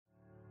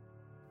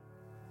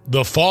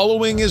The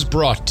following is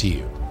brought to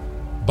you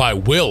by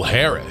Will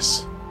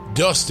Harris,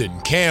 Dustin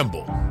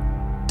Campbell,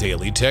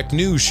 Daily Tech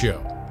News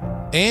Show,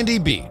 Andy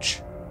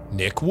Beach,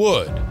 Nick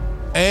Wood,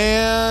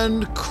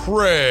 and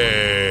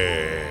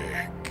Craig.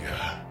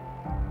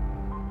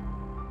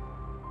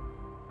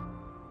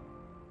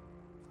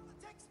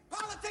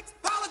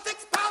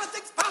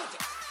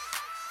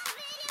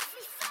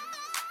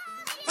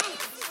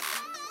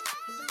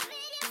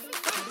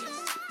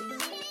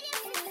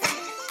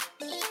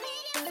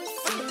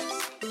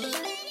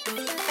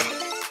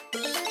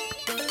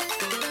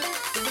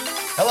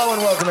 Hello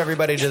and welcome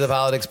everybody to the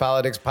Politics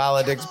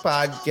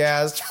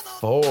podcast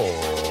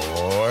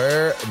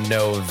for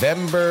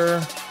November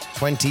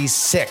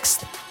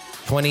 26th,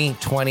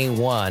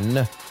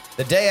 2021.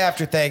 The day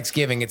after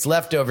Thanksgiving. It's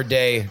leftover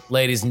day,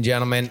 ladies and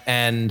gentlemen,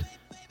 and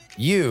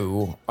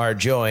you are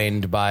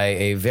joined by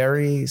a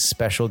very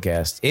special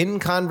guest in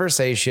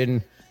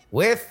conversation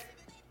with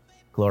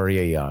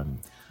Gloria Young,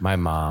 my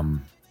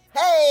mom.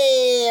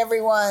 Hey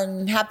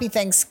everyone, happy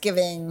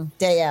Thanksgiving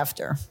day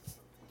after.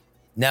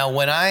 Now,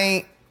 when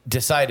I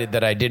decided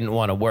that I didn't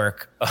want to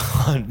work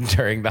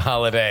during the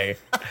holiday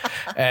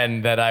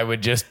and that I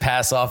would just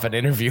pass off an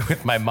interview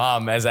with my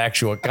mom as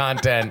actual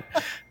content,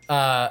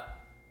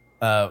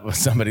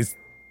 somebody's...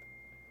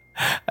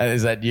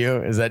 Is that you?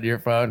 Is that your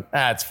phone?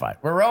 That's fine.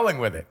 We're rolling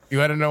with it. You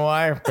want to know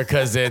why?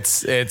 Because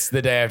it's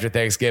the day after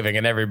Thanksgiving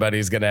and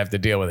everybody's going to have to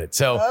deal with it.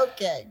 So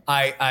okay.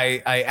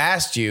 I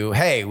asked you,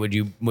 hey, would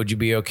you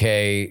be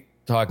okay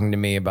talking to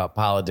me about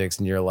politics?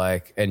 And you're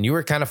like, and you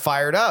were kind of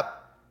fired up.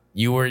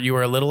 You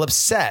were a little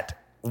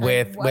upset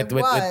with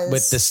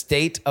the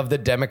state of the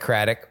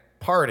Democratic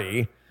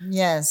Party.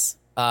 Yes.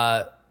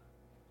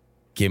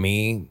 Give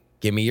me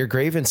your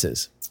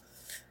grievances.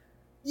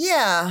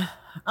 Yeah,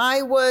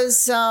 I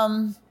was.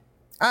 I'm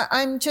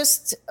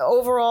just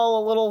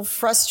overall a little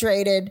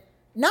frustrated.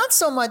 Not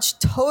so much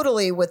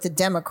totally with the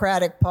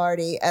Democratic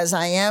Party as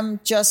I am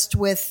just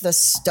with the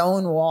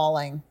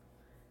stonewalling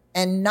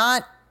and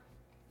not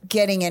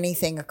getting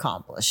anything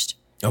accomplished.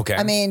 Okay.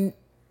 I mean,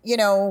 you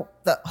know,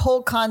 the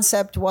whole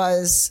concept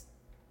was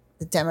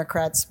the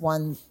Democrats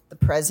won the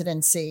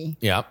presidency.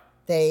 Yeah.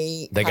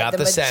 They got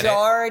the Senate.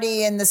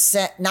 Majority in the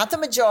Senate. Not the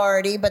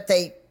majority, but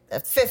 50.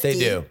 They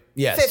do.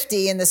 Yes.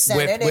 50 in the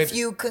Senate. With if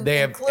you can they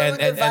have, include and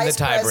the vice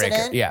the tiebreaker.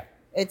 president. Yeah.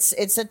 It's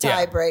a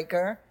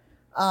tiebreaker.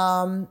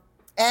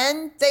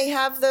 And they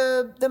have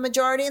the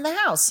majority in the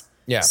House.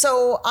 Yeah.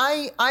 So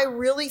I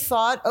really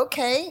thought,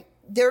 okay,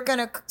 they're going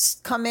to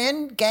come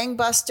in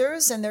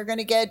gangbusters and they're going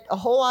to get a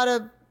whole lot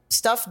of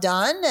stuff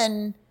done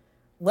and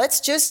let's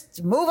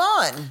just move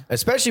on.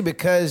 Especially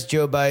because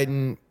Joe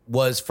Biden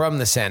was from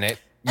the Senate.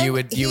 You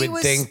would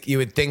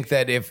think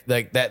that if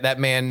like that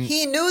man,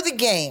 he knew the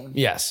game.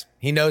 Yes,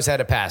 he knows how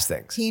to pass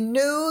things. He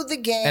knew the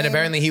game. And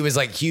apparently he was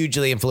like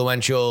hugely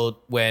influential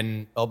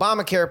when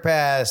Obamacare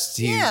passed.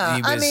 He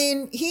was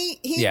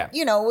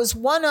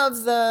one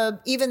of the,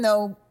 even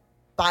though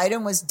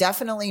Biden was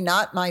definitely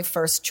not my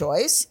first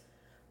choice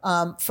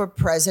for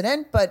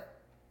president, but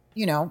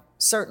you know,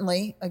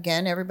 certainly,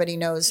 again, everybody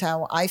knows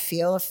how I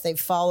feel if they've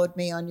followed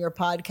me on your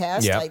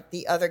podcast. Yep. Like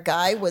the other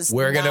guy was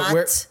we're gonna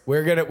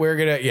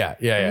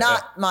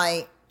not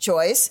my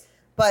choice.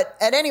 But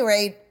at any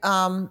rate,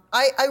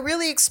 I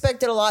really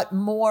expected a lot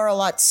more, a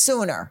lot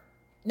sooner.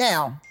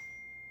 Now,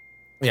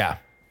 yeah.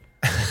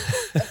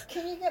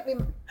 Can you get me?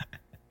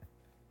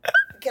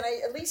 Can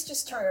I at least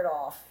just turn it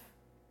off?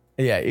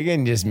 Yeah, you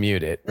can just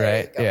mute it,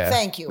 there right? Yeah.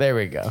 Thank you. There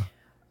we go.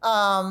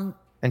 And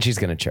she's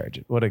gonna charge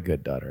it. What a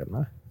good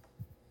daughter-in-law.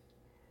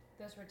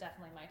 Those were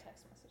definitely my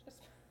text messages.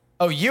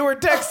 Oh, you were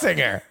texting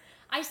her.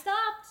 I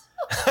stopped.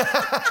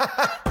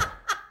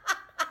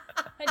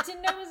 I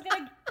didn't know it was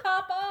going to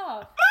pop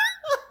off.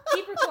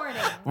 Keep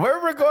recording.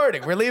 We're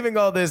recording. We're leaving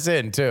all this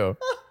in, too.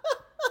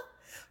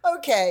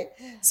 Okay.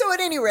 So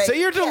at any rate. So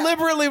you're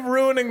deliberately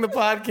ruining the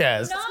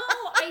podcast. No,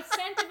 I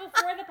sent it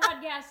before the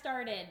podcast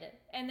started.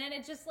 And then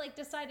it just like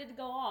decided to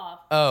go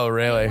off. Oh,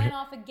 really? And it went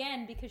off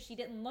again because she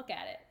didn't look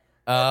at it.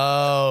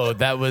 Oh,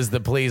 that was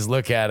the please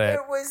look at it.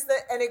 It was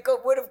it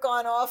would have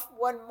gone off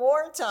one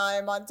more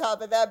time on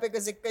top of that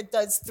because it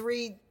does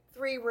three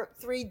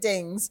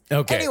dings.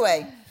 Okay.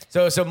 Anyway.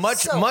 So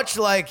much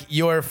like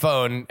your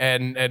phone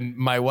and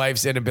my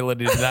wife's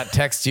inability to not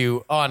text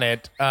you on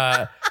it,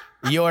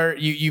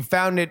 you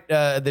found it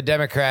the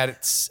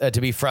Democrats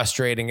to be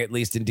frustrating, at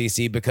least in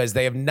DC, because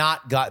they have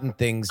not gotten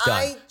things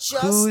done.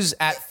 Who's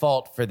at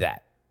fault for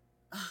that?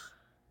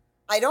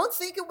 I don't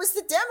think it was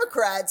the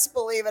Democrats,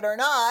 believe it or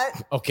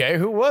not. Okay,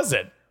 who was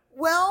it?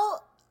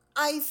 Well,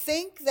 I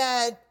think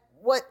that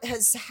what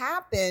has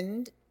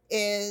happened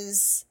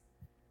is,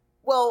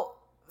 well,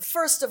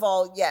 first of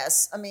all,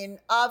 yes. I mean,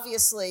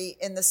 obviously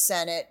in the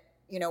Senate,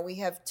 you know, we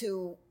have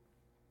two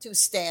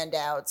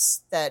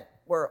standouts that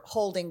were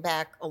holding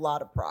back a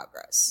lot of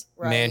progress,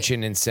 right?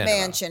 Manchin and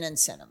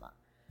Sinema.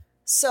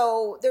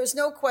 So there's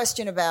no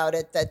question about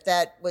it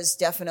that was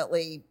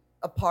definitely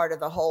a part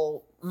of the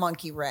whole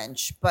monkey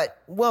wrench. But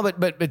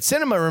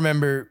Sinema,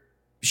 remember,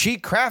 she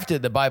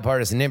crafted the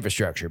bipartisan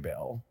infrastructure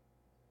bill.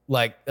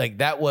 Like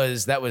that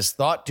was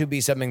thought to be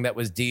something that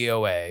was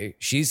DOA.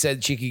 She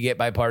said she could get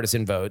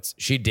bipartisan votes.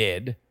 She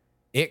did.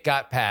 It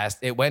got passed.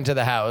 It went to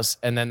the House,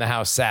 and then the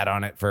House sat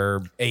on it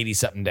for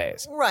 80-something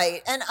days.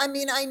 Right. And I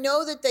mean, I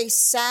know that they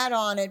sat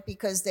on it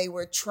because they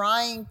were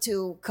trying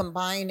to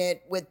combine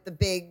it with the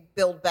big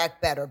Build Back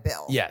Better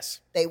bill. Yes.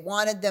 They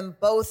wanted them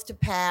both to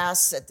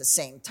pass at the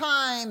same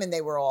time, and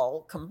they were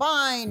all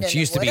combined. Which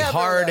used to be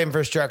hard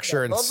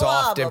infrastructure and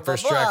soft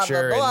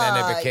infrastructure, and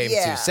then it became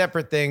two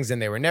separate things,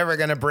 and they were never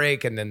going to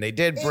break, and then they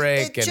did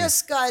break. It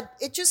just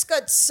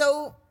got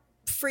so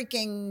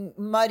freaking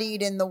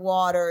muddied in the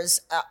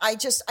waters. I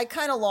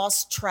kind of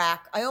lost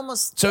track. I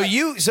almost so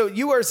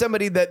you are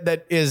somebody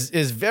that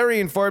is very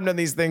informed on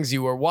these things.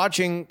 You were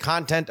watching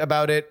content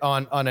about it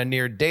on a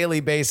near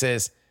daily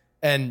basis,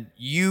 and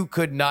you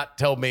could not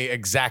tell me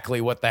exactly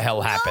what the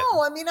hell happened.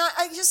 No, I mean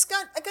I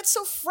got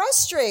so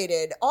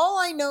frustrated. All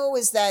I know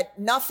is that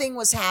nothing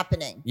was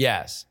happening.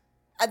 Yes,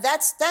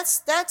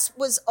 that's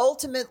was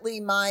ultimately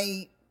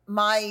my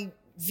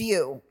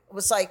view. It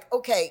was like,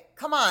 okay,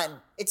 come on.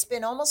 It's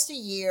been almost a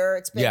year.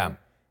 It's been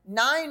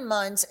 9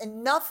 months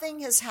and nothing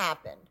has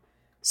happened.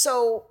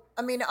 So,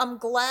 I mean, I'm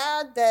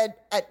glad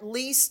that at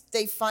least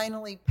they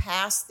finally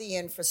passed the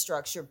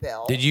infrastructure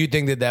bill. Did you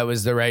think that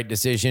was the right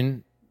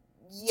decision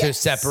to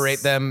separate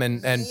them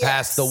and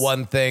pass the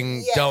one thing?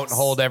 Yes. Don't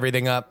hold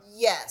everything up.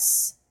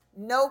 Yes.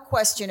 No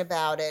question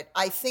about it.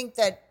 I think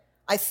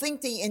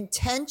the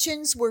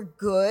intentions were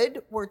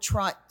good. We're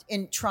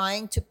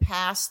trying to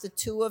pass the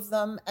two of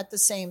them at the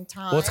same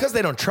time. Well, it's because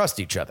they don't trust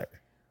each other.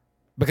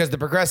 Because the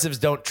progressives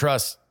don't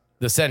trust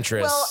the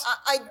centrists. Well,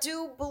 I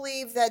do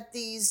believe that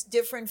these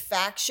different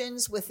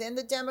factions within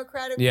the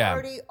Democratic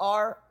Party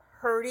are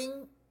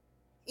hurting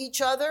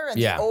each other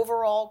and the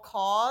overall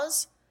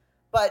cause.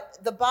 But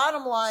the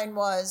bottom line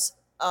was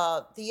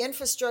the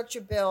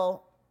infrastructure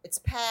bill, it's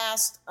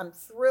passed. I'm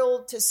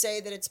thrilled to say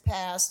that it's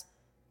passed.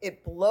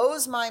 It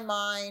blows my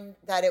mind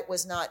that it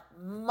was not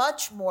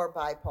much more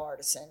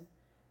bipartisan,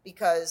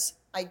 because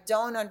I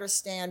don't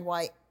understand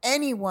why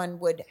anyone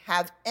would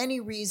have any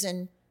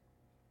reason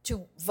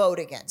to vote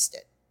against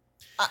it.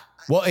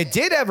 Well, it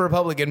did have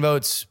Republican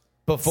votes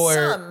before.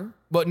 Some.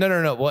 Well,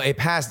 no. Well, it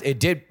passed. It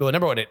did. Well,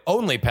 number one, it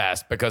only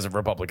passed because of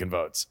Republican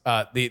votes.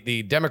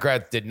 The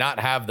Democrats did not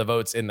have the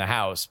votes in the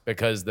House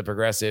because the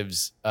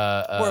progressives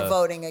were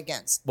voting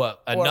against. Well,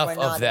 enough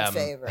of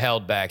them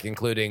held back,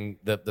 including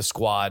the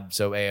squad.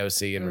 So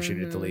AOC and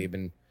Rashida Tlaib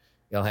and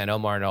Ilhan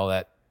Omar and all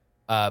that.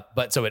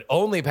 But so it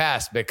only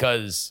passed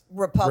because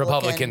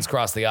Republicans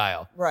crossed the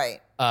aisle.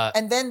 Right.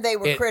 And then they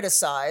were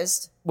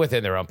criticized.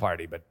 Within their own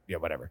party, but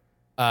whatever.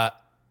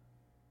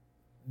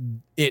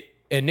 It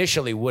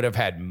initially would have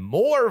had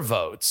more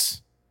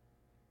votes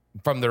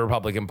from the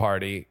Republican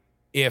Party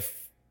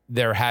if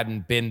there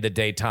hadn't been the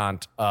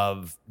detente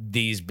of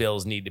these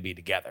bills need to be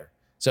together.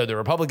 So the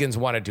Republicans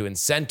wanted to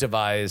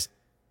incentivize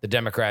the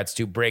Democrats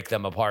to break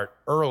them apart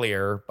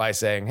earlier by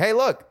saying, hey,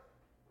 look,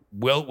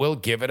 we'll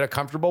give it a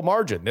comfortable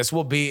margin. This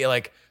will be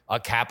like a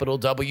capital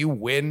W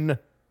win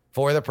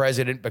for the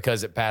president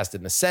because it passed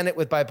in the Senate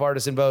with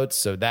bipartisan votes.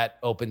 So that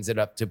opens it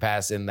up to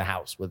pass in the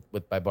House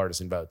with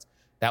bipartisan votes.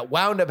 That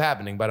wound up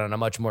happening, but on a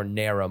much more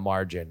narrow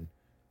margin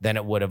than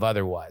it would have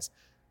otherwise.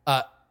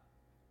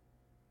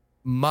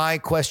 My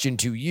question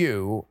to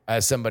you,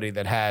 as somebody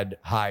that had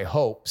high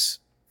hopes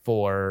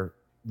for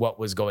what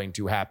was going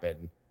to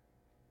happen,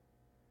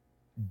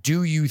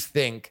 do you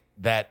think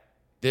that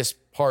this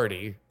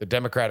party, the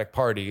Democratic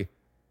Party,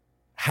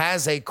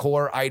 has a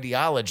core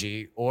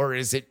ideology, or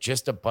is it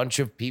just a bunch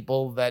of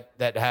people that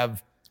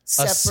have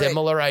a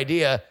similar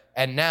idea?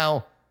 And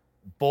now,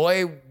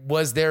 boy,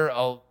 was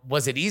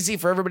it easy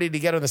for everybody to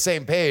get on the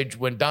same page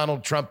when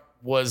Donald Trump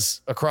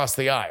was across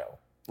the aisle,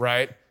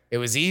 right? It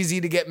was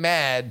easy to get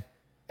mad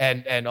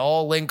and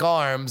all link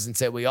arms and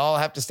say we all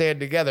have to stand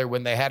together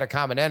when they had a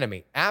common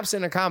enemy.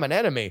 Absent a common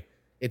enemy,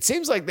 it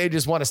seems like they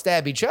just want to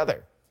stab each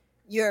other.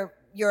 You're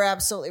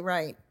absolutely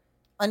right.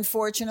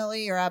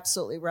 Unfortunately, you're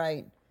absolutely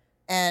right.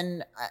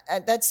 And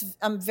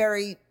I'm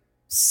very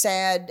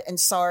sad and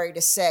sorry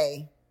to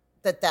say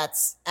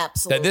that's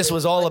absolutely that this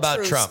was all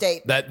about Trump.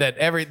 Statement.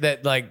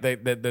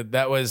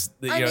 That was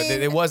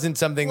it wasn't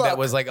something that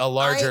was like a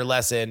larger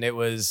lesson. It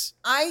was.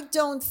 I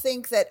don't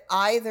think that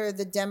either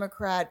the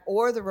Democrat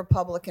or the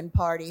Republican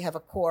Party have a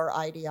core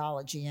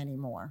ideology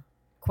anymore.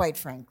 Quite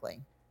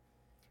frankly,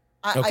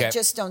 I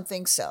just don't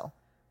think so.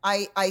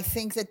 I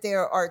think that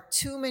there are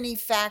too many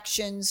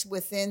factions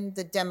within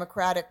the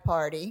Democratic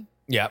Party.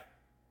 Yep.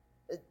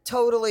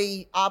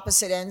 Totally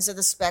opposite ends of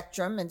the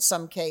spectrum in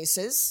some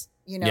cases.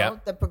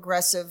 The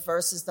progressive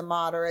versus the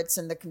moderates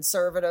and the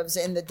conservatives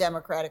in the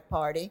Democratic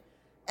Party.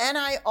 And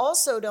I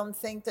also don't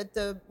think that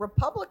the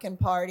Republican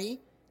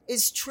Party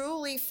is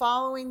truly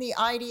following the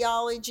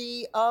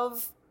ideology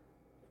of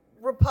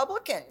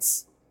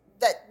Republicans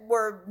that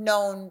were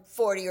known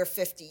 40 or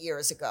 50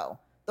 years ago.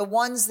 The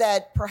ones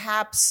that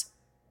perhaps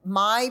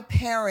my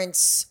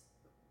parents,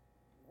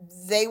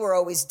 they were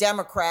always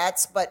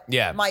Democrats, but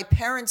my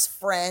parents'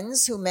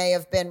 friends who may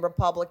have been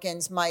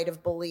Republicans might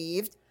have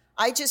believed.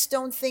 I just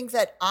don't think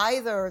that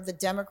either the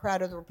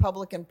Democrat or the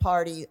Republican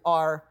Party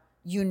are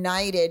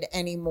united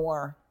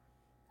anymore.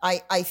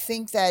 I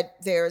think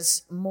that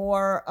there's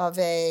more of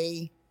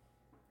a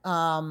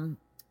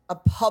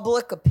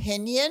public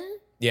opinion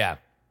Yeah.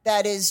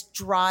 that is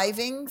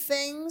driving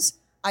things.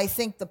 I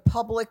think the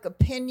public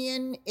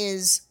opinion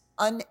is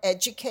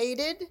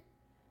uneducated,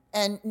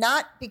 and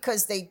not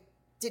because they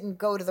didn't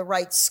go to the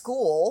right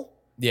school,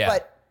 Yeah.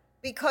 but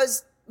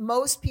because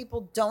most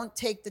people don't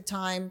take the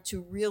time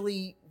to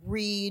really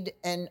read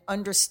and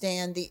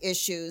understand the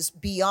issues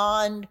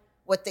beyond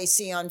what they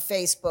see on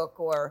Facebook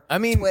or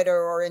Twitter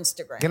or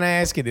Instagram. Can I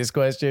ask you this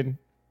question?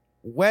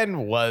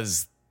 When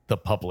was the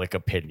public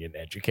opinion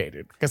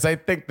educated? Because I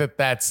think that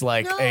that's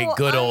like a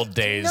good old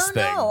days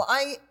thing. No,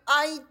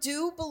 I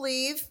do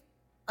believe.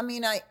 I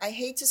mean, I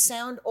hate to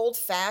sound old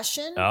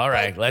fashioned. All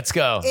right, let's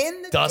go.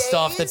 Dust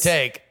off the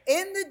take.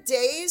 In the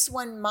days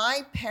when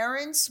my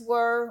parents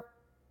were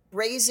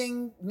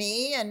raising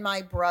me and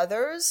my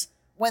brothers,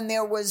 when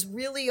there was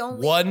really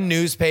only one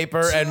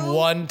newspaper and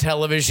one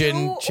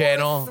television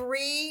channel, or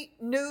 3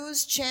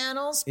 news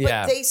channels, but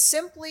Yeah. they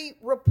simply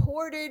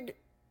reported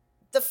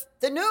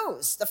the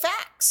news, the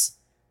facts.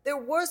 There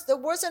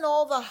wasn't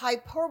all the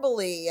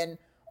hyperbole and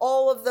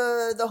all of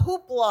the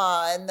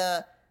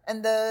hoopla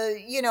and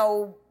the you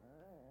know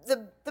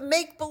the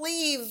make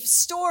believe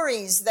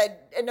stories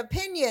and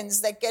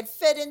opinions that get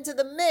fed into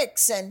the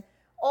mix, and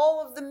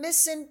all of the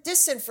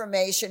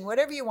disinformation,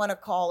 whatever you want to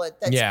call it,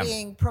 that's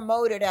being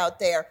promoted out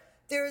there.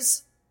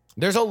 There's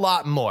a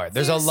lot more.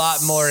 There's a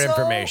lot more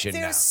information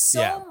now. There's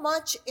so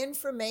much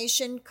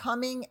information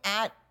coming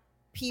at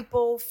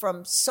people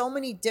from so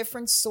many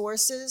different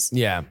sources.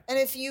 Yeah. And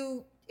if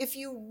you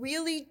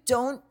really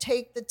don't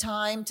take the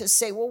time to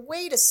say, well,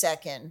 wait a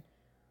second,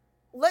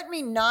 let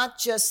me not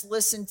just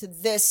listen to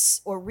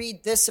this or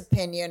read this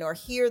opinion or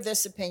hear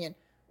this opinion.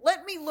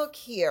 Let me look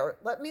here.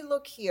 Let me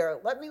look here.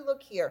 Let me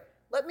look here.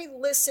 Let me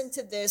listen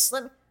to this.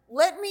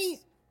 Let me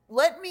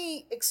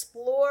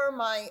explore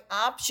my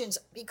options,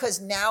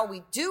 because now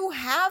we do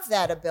have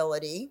that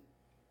ability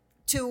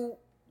to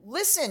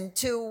listen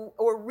to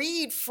or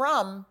read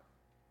from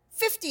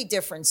 50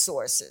 different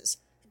sources.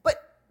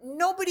 But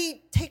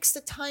nobody takes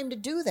the time to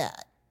do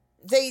that.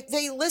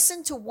 They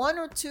listen to 1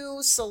 or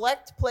 2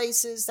 select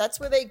places. That's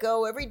where they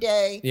go every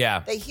day. Yeah.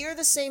 They hear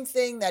the same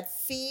thing that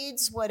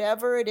feeds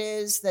whatever it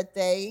is that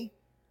they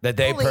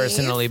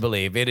personally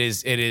believe. It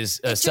is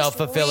a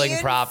self-fulfilling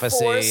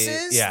prophecy.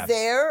 Yeah.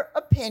 Their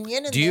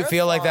opinion. And do you their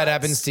feel like that thoughts.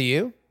 happens to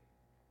you?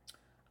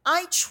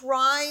 I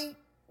try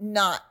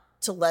not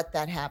to let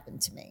that happen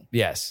to me.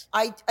 Yes.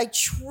 I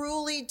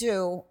truly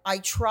do. I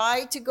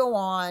try to go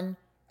on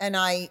and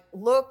I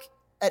look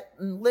at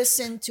and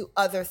listen to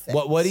other things.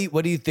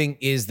 What do you think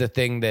is the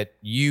thing that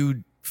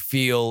you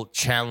feel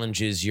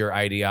challenges your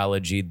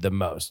ideology the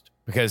most?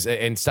 Because,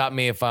 and stop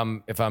me if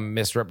I'm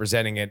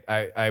misrepresenting it,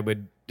 I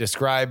would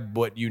describe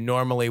what you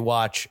normally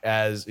watch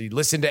as you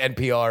listen to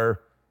NPR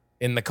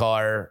in the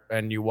car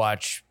and you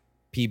watch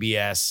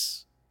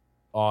PBS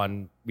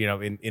on,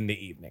 in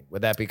the evening.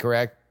 Would that be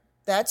correct?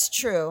 That's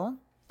true. All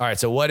right.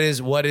 So what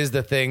is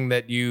the thing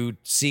that you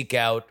seek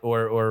out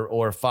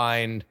or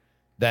find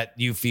that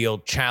you feel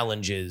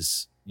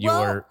challenges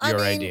your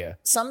idea?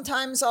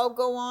 Sometimes I'll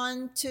go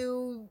on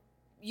to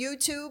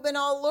YouTube and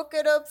I'll look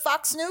at a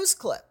Fox News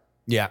clip.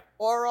 Yeah.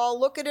 Or I'll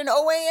look at an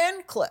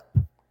OAN clip.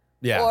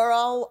 Yeah. Or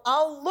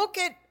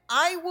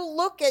I will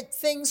look at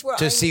things where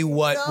to see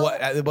what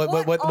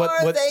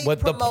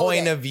the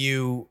point of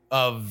view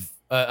of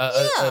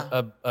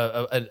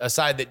a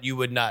side that you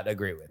would not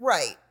agree with.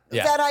 Right.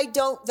 Yeah.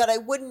 That I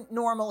wouldn't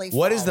normally follow.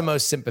 What is the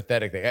most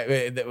sympathetic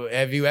thing?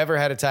 Have you ever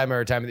had a time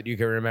that you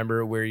can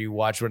remember where you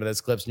watched one of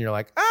those clips and you're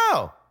like,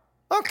 oh,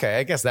 okay,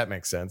 I guess that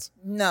makes sense?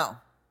 No.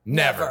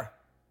 Never.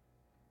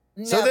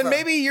 So then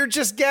maybe you're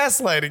just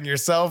gaslighting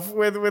yourself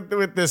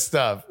with this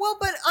stuff. Well,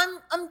 but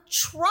I'm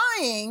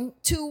trying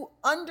to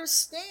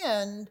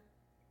understand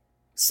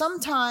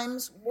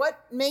sometimes what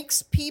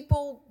makes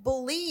people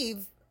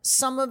believe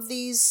some of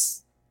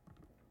these,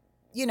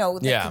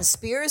 the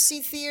conspiracy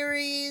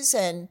theories,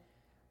 and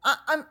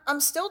I'm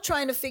still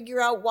trying to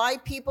figure out why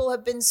people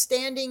have been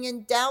standing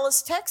in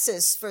Dallas,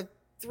 Texas for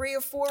 3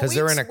 or 4 weeks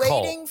they're in a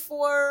waiting cult.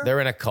 for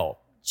They're in a cult.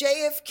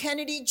 JF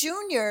Kennedy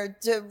Jr.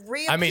 to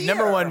reappear. I mean,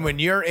 number one, when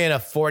you're in a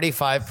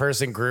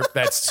 45-person group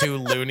that's too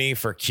loony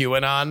for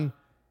QAnon,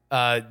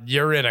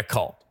 you're in a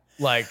cult.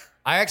 Like,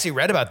 I actually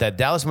read about that.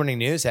 Dallas Morning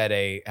News had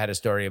a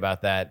story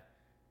about that.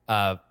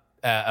 And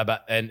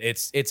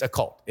it's a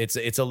cult.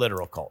 It's a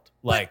literal cult.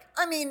 Like,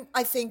 but, I mean,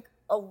 I think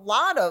a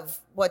lot of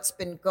what's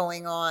been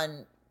going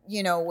on,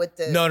 with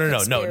the no,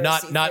 conspiracy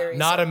not theories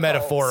a of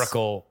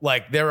metaphorical.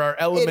 Like, there are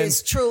elements. It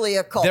is truly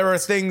a cult. There are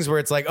things where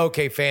it's like,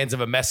 okay, fans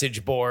of a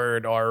message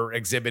board are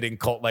exhibiting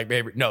cult-like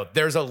behavior. No,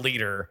 there's a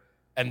leader,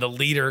 and the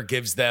leader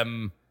gives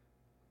them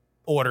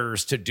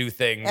orders to do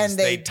things. And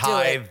they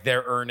tithe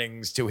their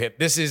earnings to him.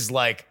 This is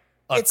like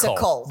a cult. It's a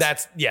cult.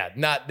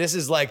 This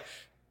is like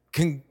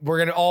we're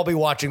gonna all be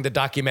watching the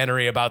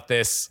documentary about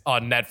this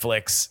on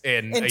Netflix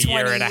in a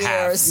year 20 and a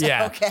years. half.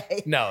 Yeah.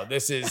 Okay. No,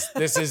 this is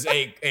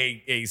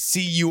a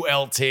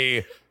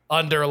CULT,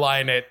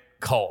 underline it,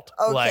 cult.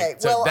 Okay,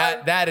 Like, so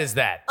well, that is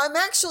that. I'm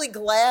actually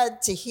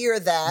glad to hear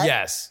that.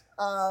 Yes.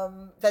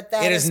 That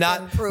It has is not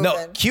been proven.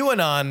 no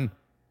QAnon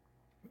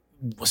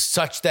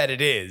such that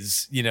it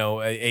is,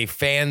 a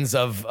fans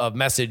of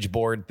message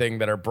board thing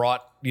that are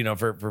brought,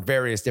 for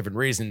various different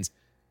reasons.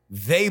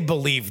 They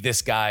believe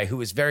this guy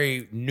who is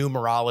very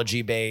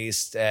numerology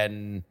based,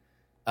 and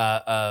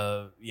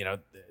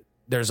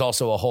there's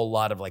also a whole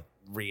lot of like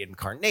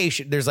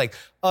reincarnation. There's like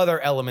other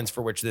elements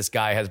for which this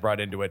guy has brought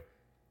into it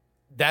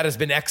that has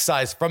been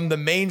excised from the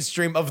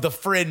mainstream of the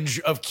fringe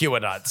of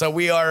QAnon. So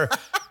we are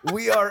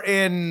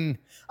in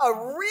a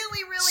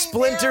really, really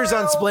splinters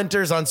on narrow-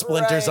 splinters on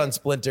splinters Right. on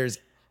splinters.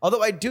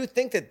 Although I do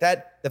think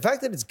that the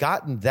fact that it's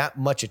gotten that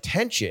much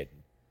attention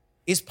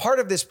is part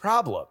of this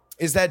problem.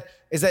 Is that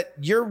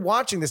you're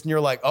watching this and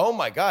you're like, oh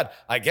my God,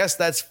 I guess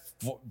that's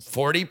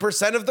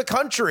 40% of the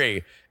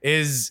country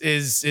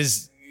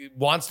is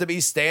wants to be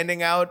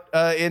standing out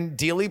in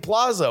Dealey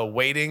Plaza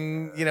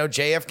waiting,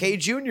 JFK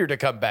Jr. to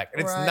come back.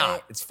 And it's Right.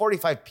 not. It's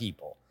 45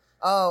 people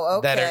Oh,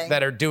 okay.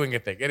 that are doing a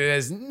thing. And it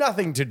has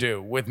nothing to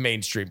do with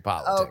mainstream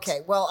politics.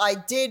 Okay. Well, I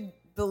did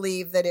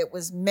believe that it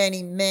was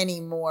many,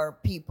 many more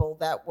people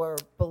that were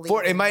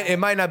believing.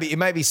 It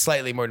might be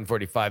slightly more than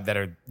 45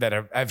 that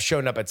have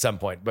shown up at some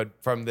point, but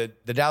from the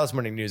Dallas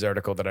Morning News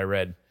article that I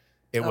read,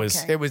 it's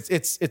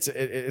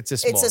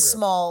a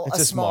small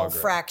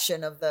group.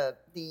 fraction of the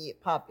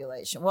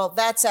population. Well,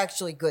 that's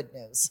actually good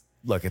news.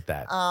 Look at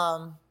that.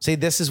 See,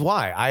 this is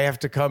why I have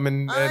to come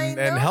and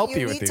help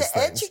you with these things.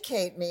 You need to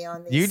educate me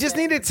on these. You just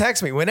need to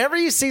text me whenever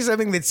you see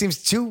something that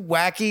seems too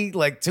wacky,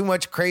 like too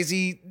much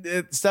crazy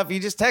stuff. You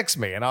just text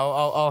me, and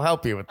I'll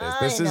help you with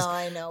this.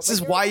 I know. This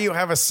is why you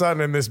have a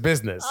son in this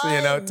business.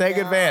 Take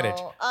advantage.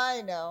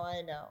 I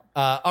know.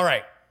 All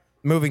right,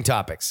 moving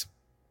topics.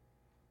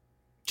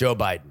 Joe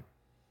Biden.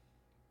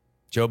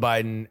 Joe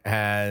Biden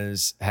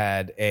has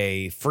had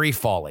a free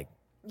falling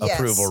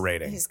approval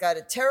rating. He's got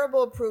a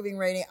terrible approving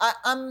rating.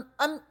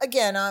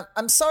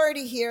 I'm sorry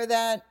to hear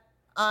that.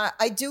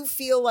 I do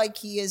feel like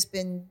he has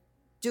been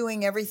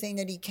doing everything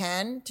that he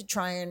can to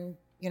try and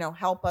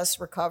help us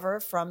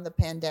recover from the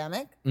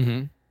pandemic.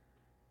 Mm-hmm.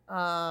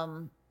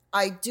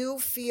 I do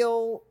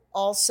feel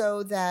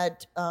also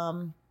that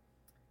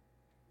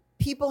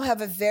people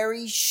have a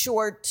very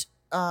short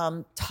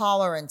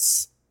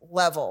tolerance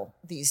level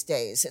these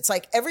days. It's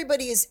like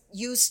everybody is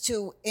used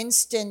to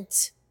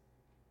instant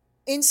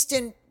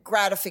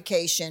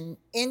gratification,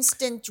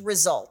 instant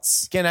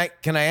results. Can I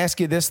ask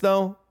you this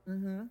though?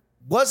 Mm-hmm.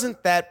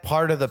 Wasn't that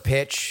part of the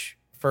pitch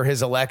for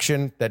his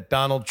election that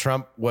Donald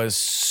Trump was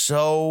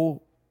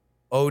so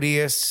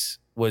odious,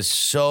 was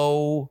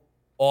so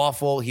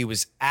awful? He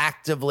was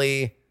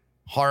actively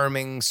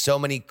harming so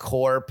many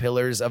core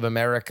pillars of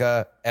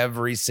America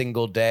every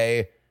single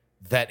day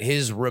that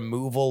his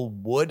removal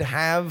would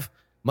have,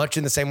 much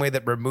in the same way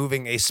that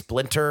removing a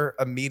splinter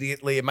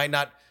immediately, it might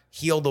not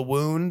heal the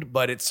wound,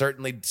 but it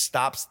certainly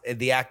stops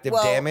the active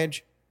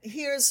damage.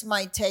 Here's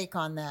my take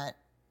on that.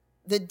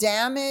 The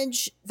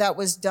damage that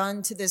was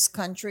done to this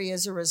country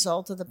as a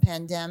result of the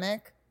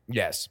pandemic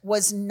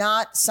was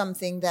not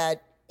something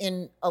that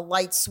in a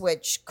light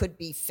switch could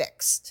be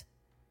fixed.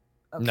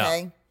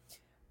 Okay?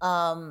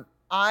 No.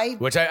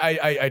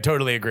 I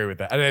totally agree with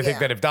that. And I think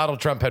that if Donald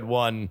Trump had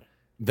won,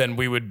 then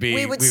we would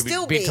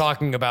be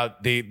talking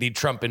about the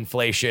Trump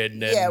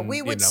inflation. And,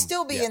 we would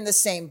still be in the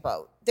same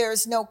boat.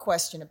 There's no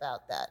question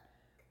about that.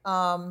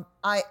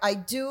 I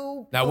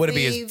do now. Would it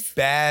be as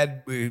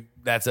bad?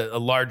 That's a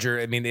larger.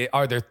 I mean,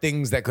 are there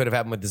things that could have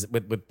happened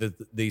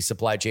with the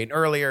supply chain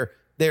earlier?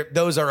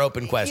 Those are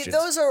open questions.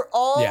 Those are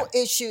all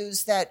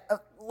issues that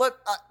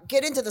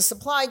get into the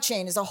supply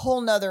chain is a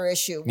whole nother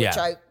issue, which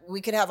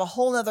we could have a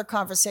whole nother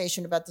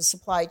conversation about the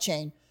supply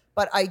chain.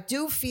 But I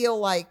do feel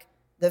like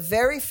the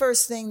very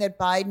first thing that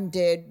Biden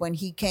did when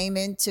he came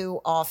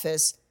into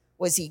office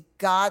was he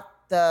got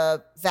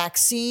the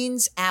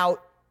vaccines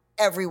out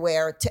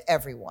everywhere to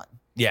everyone.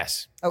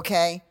 Yes.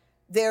 Okay.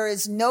 There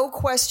is no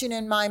question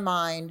in my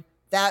mind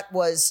that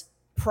was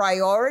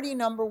priority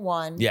number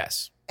one.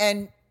 Yes.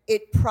 And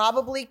it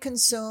probably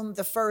consumed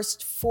the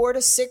first 4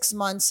 to 6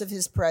 months of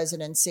his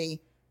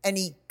presidency, and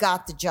he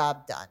got the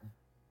job done.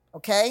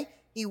 Okay?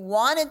 He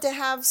wanted to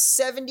have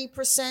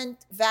 70%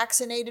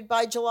 vaccinated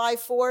by July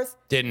 4th.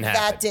 Didn't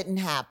happen. That didn't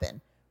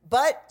happen.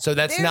 But so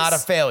that's not a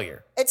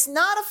failure. It's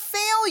not a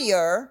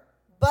failure,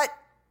 but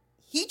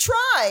he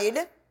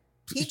tried.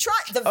 He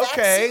tried. The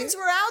vaccines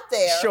were out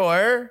there.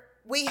 Sure.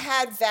 We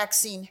had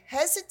vaccine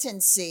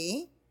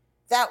hesitancy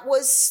that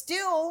was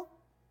still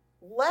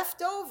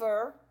left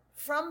over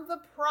from the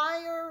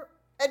prior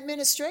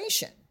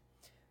administration.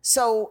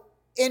 So,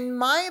 in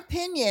my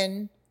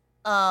opinion,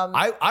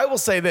 I will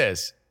say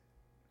this: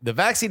 the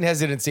vaccine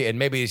hesitancy, and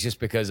maybe it's just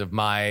because of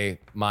my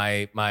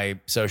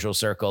social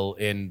circle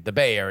in the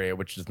Bay Area,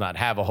 which does not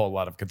have a whole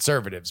lot of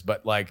conservatives,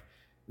 but like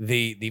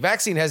the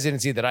vaccine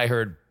hesitancy that I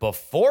heard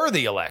before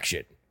the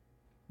election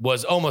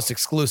was almost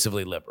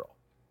exclusively liberal.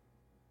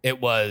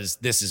 It was,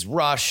 this is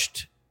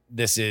rushed.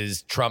 This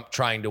is Trump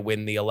trying to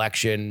win the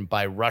election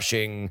by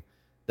rushing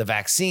the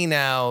vaccine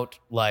out.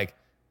 Like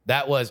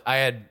that was, I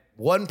had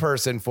one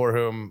person for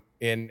whom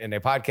in a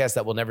podcast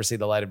that will never see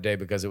the light of day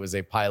because it was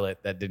a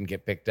pilot that didn't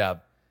get picked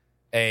up,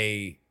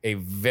 a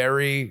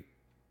very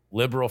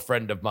liberal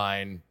friend of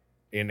mine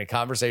in a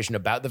conversation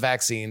about the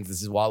vaccines,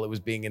 this is while it was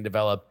being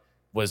developed,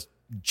 was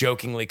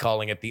jokingly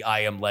calling it the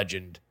I Am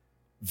Legend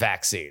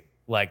vaccine.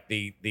 Like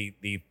the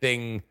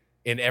thing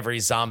in every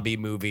zombie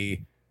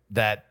movie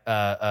that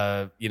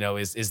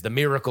is the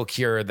miracle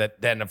cure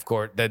that then of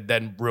course that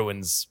then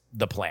ruins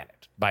the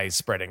planet by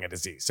spreading a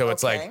disease. So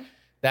it's like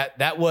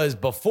that was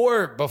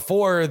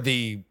before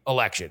the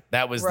election.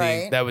 That was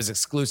Right. that was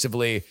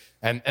exclusively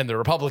and the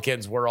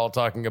Republicans were all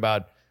talking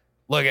about,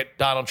 look at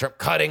Donald Trump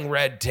cutting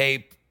red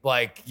tape,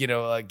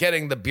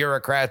 getting the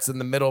bureaucrats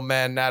and the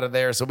middlemen out of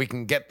there so we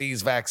can get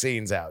these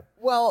vaccines out.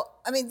 Well,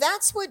 I mean,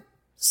 that's what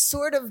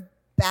sort of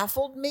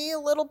baffled me a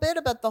little bit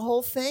about the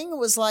whole thing. It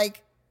was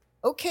like,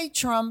 okay,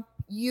 Trump,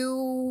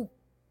 you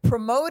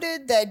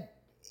promoted that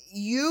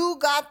you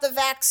got the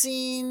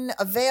vaccine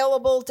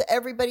available to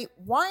everybody.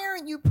 Why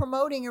aren't you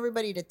promoting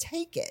everybody to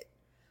take it?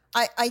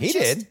 He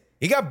did.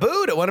 He got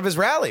booed at one of his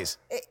rallies.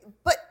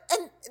 But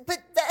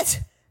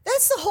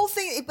that's the whole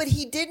thing. But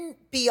he didn't.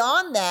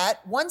 Beyond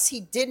that, once he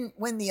didn't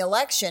win the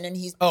election, and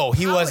he's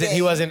He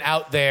wasn't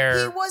out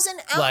there. He wasn't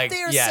out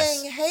there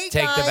saying, "Hey,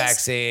 take guys, the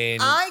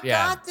vaccine. I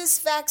got this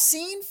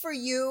vaccine for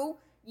you.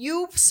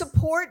 You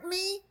support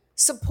me.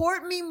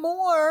 Support me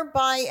more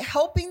by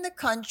helping the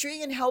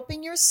country and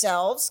helping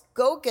yourselves.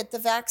 Go get the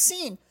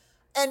vaccine."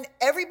 And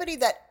everybody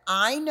that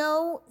I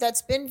know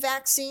that's been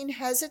vaccine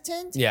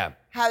hesitant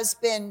has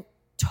been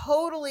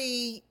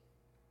totally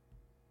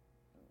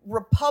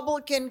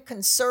Republican,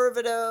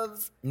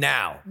 conservative.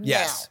 Now.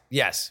 Yes.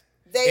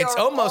 They It's are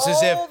almost as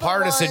all if the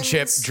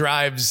partisanship ones-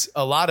 drives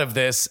a lot of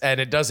this, and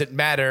it doesn't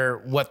matter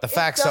what the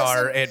facts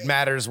are. doesn't- It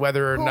matters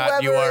whether or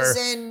not you whoever are is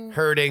in-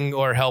 hurting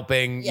or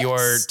helping Yes,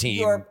 your team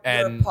your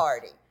and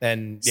party.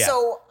 And yeah.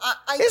 So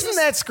I Isn't just,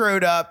 that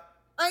screwed up?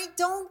 I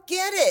don't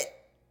get it.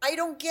 I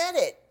don't get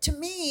it. To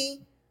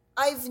me,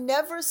 I've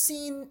never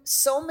seen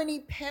so many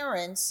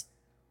parents.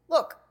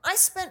 Look, I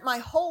spent my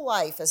whole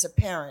life as a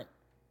parent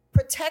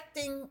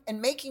protecting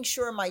and making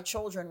sure my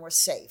children were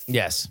safe.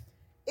 Yes.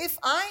 If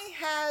I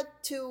had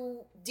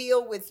to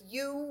deal with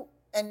you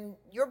and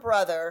your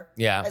brother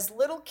as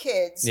little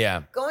kids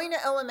going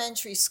to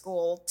elementary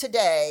school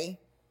today,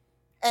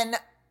 and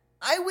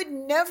I would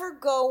never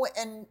go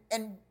and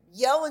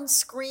yell and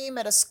scream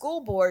at a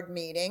school board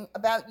meeting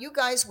about you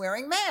guys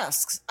wearing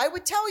masks. I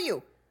would tell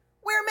you,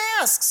 wear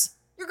masks.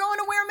 You're going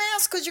to wear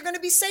masks because you're going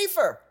to be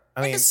safer.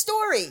 A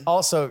story.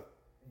 Also,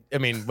 I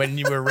mean, when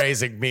you were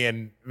raising me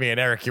and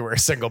Eric, you were a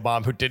single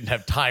mom who didn't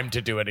have time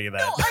to do any of that.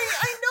 No,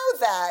 I know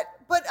that.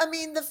 But I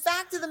mean, the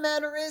fact of the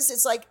matter is,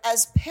 it's like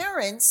as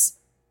parents,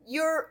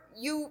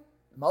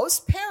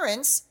 most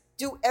parents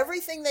do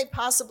everything they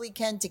possibly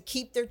can to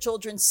keep their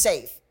children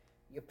safe.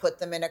 You put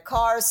them in a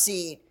car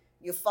seat.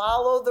 You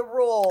follow the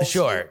rules.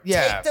 Sure. You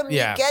take them. You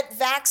get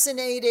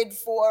vaccinated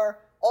for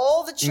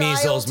all the childhood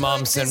measles,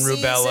 mumps, and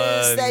diseases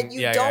rubella, that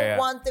you don't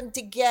want them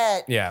to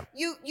get. Yeah.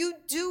 You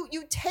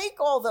take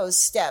all those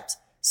steps.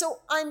 So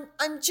I'm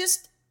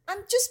just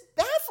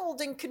baffled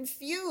and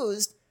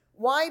confused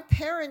why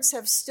parents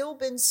have still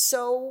been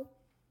so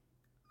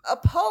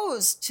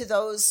opposed to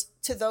those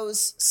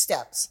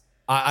steps.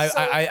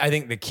 I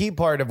think the key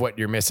part of what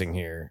you're missing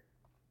here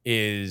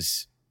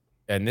is,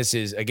 and this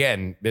is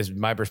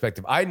my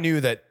perspective. I knew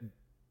that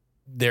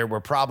there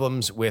were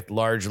problems with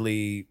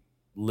largely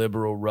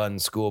liberal run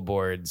school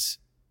boards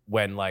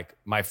when, like,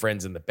 my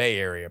friends in the Bay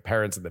Area,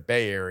 parents in the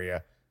Bay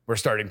Area, were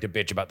starting to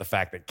bitch about the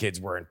fact that kids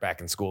weren't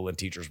back in school and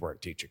teachers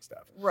weren't teaching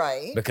stuff.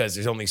 Right. Because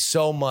there's only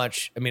so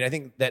much. I mean, I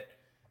think that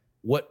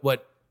what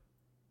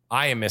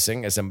I am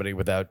missing as somebody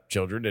without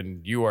children,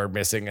 and you are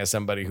missing as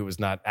somebody who is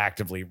not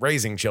actively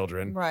raising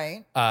children,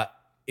 right,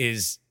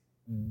 is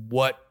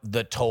what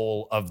the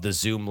toll of the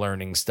Zoom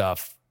learning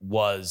stuff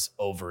was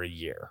over a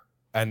year,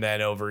 and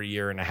then over a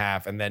year and a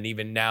half, and then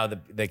even now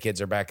the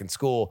kids are back in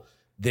school.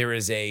 There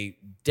is a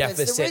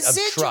deficit of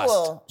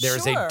trust. There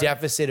is a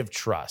deficit of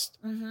trust.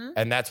 Mm-hmm.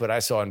 And that's what I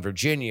saw in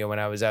Virginia when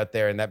I was out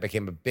there, and that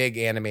became a big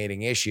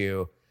animating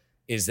issue,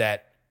 is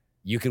that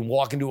you can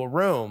walk into a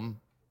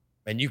room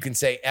and you can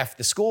say F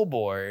the school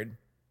board,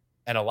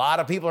 and a lot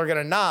of people are going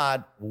to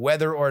nod,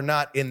 whether or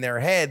not in their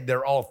head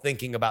they're all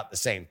thinking about the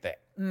same thing.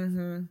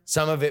 Mm-hmm.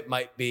 Some of it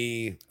might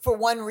be for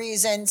one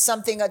reason,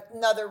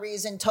 another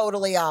reason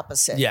totally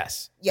opposite.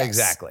 Yes,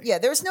 exactly. Yeah,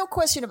 there's no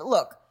question of it.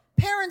 Look,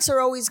 parents are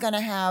always going to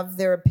have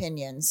their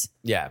opinions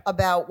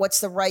about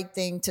what's the right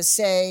thing to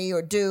say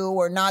or do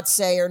or not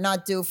say or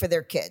not do for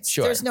their kids.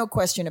 Sure. There's no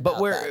question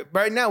about that. But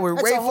right now we're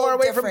way far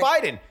away from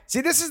Biden.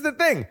 See, this is the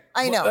thing.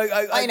 I know.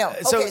 I know.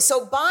 Okay,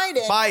 so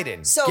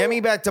Biden. So get me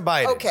back to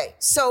Biden. Okay,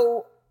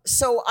 so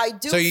I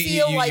do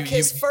feel like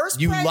his first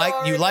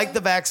priority. You like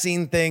the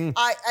vaccine thing.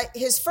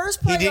 His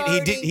first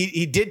priority.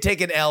 He did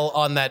take an L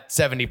on that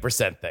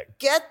 70% thing.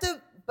 Get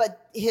the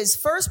but his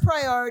first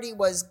priority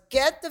was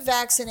get the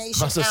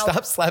vaccination Also, out.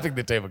 stop slapping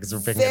the table because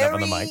we're picking it up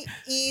on the mic. Very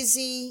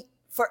easy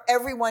for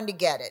everyone to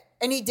get it.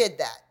 And he did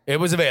that. It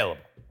was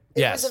available.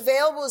 It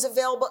was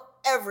available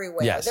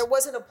everywhere. Yes. There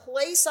wasn't a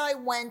place I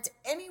went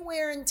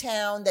anywhere in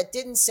town that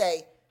didn't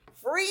say,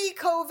 free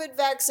COVID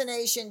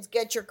vaccinations,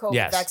 get your COVID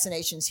Yes.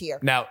 vaccinations here.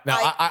 Now,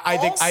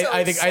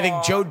 I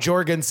think Joe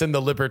Jorgensen, the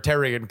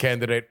Libertarian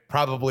candidate,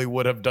 probably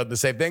would have done the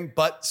same thing.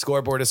 But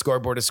scoreboard is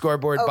scoreboard is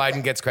scoreboard. Okay.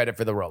 Biden gets credit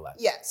for the rollout.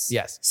 Yes.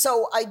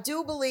 So I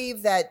do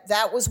believe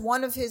that was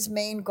one of his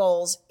main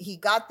goals. He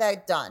got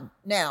that done.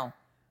 Now,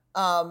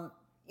 the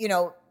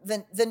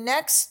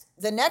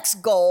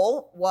next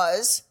goal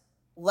was,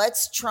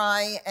 let's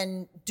try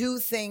and do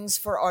things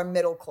for our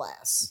middle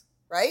class,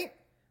 right?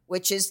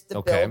 Which is the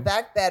Okay. Build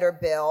Back Better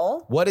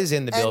bill. What is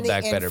in the Build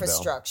Back Better bill?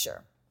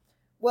 Infrastructure.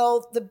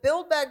 Well, the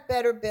Build Back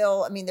Better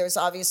bill, I mean, there's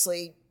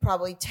obviously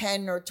probably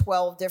 10 or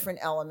 12 different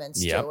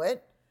elements Yep. to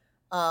it.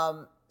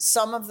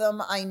 Some of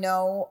them I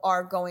know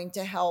are going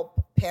to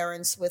help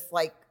parents with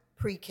like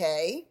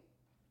pre-K,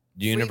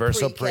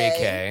 Universal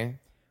pre-K.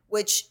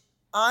 which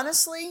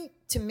honestly,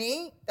 to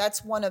me,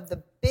 that's one of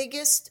the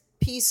biggest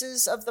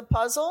pieces of the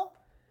puzzle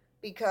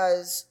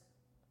because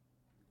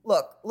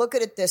look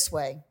at it this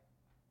way.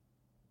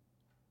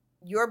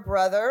 Your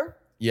brother,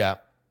 Yeah.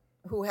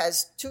 who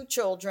has 2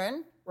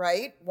 children,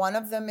 right? One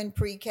of them in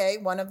pre-K,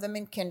 one of them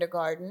in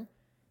kindergarten.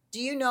 Do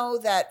you know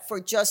that for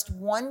just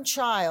one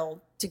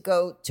child to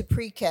go to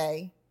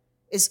pre-K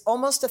is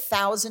almost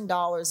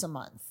 $1,000 a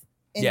month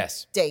in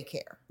Yes.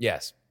 daycare?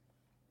 Yes.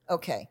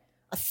 Okay.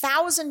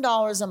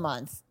 $1,000 a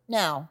month.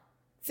 Now,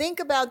 think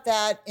about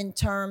that in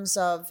terms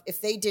of if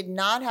they did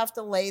not have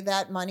to lay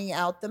that money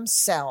out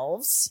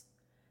themselves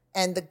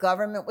and the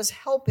government was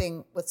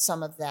helping with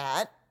some of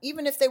that,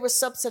 even if they were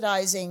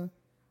subsidizing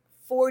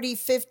 40,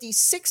 50,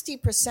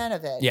 60%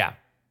 of it. Yeah.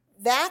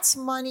 That's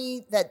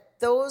money that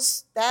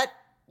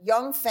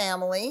young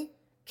family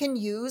can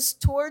use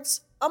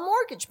towards a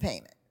mortgage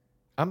payment.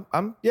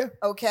 Yeah.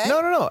 Okay.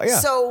 No. Yeah.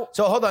 So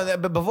hold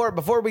on. But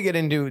before we get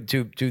into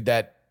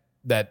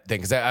that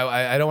thing, because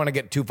I don't want to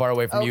get too far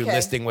away from you Okay.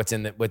 listing what's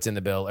in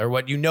the bill or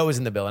what you know is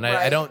in the bill. And I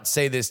Right. don't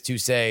say this to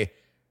say,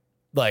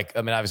 like,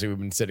 I mean, obviously we've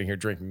been sitting here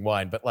drinking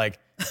wine, but like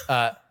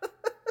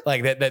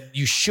that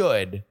you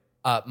should.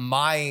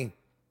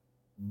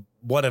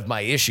 One of my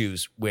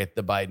issues with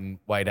the Biden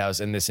White House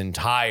and this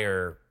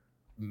entire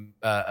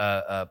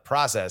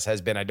process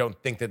has been I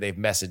don't think that they've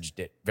messaged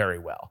it very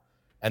well,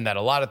 and that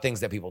a lot of things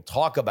that people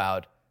talk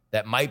about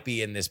that might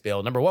be in this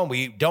bill. Number one,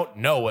 we don't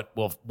know what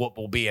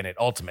will be in it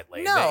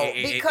ultimately. no,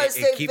 because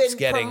it they've keeps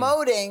been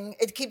promoting,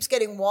 it keeps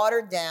getting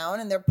watered down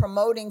and they're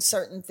promoting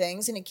certain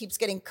things and it keeps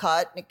getting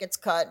cut and it gets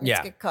cut and Yeah.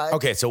 it gets cut.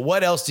 Okay, so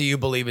what else do you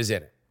believe is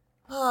in it?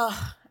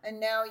 And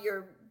now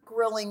you're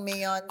grilling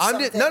me on I'm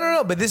something. just,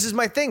 no. But this is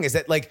my thing: is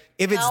that like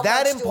if it's How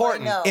that much do I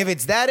important, know?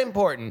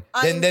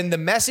 then the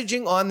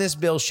messaging on this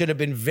bill should have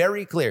been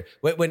very clear.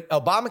 When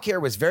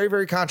Obamacare was very,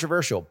 very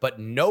controversial, but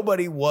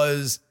nobody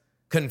was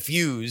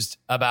confused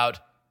about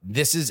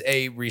this is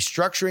a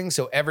restructuring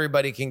so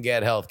everybody can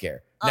get health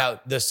care.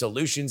 Now the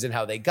solutions and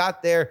how they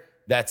got there,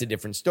 that's a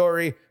different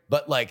story.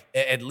 But like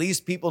at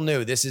least people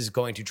knew this is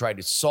going to try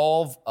to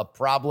solve a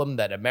problem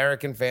that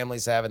American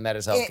families have, and that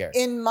is healthcare.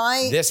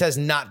 This has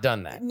not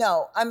done that.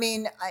 No, I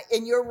mean,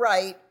 and you're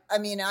right. I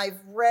mean, I've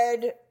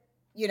read,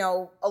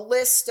 a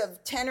list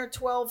of 10 or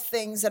 12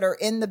 things that are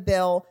in the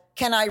bill.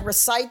 Can I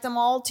recite them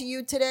all to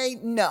you today?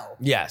 No.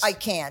 Yes. I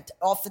can't.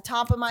 Off the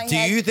top of my Do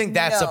head. you think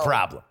that's no. a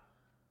problem?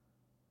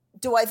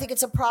 Do I think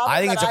it's a problem? I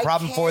think it's a that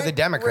problem for the can't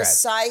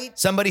Democrats. Recite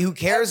Somebody who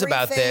cares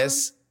about everything?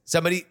 this.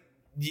 Somebody,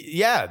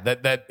 yeah,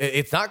 that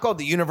it's not called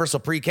the Universal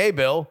Pre-K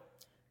bill.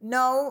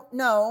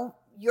 No,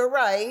 you're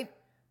right.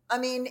 I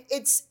mean,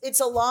 it's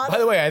a lot. By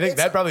the way, I think it's-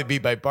 that'd probably be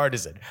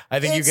bipartisan. I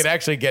think you It's- could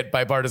actually get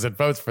bipartisan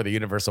votes for the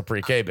Universal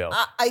Pre-K bill.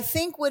 I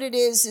think what it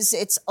is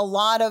it's a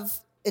lot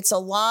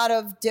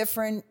of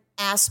different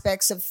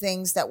aspects of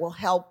things that will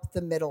help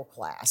the middle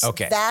class.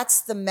 Okay.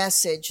 That's the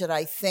message that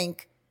I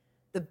think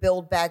the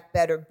Build Back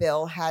Better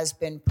bill has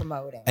been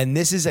promoting. And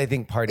this is, I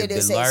think, part of It the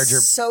is larger.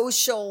 a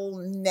social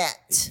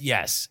net.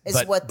 Yes,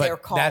 is what they're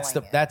That's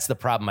calling it. that's the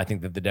problem I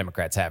think that the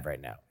Democrats have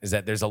right now is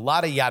that there's a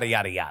lot of yada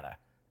yada yada.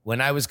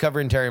 When I was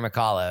covering Terry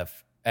McAuliffe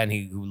and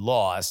who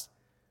lost,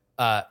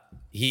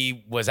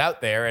 he was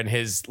out there and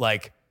his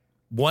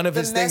one of The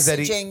his things that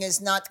he messaging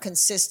is not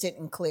consistent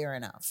and clear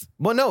enough.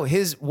 well no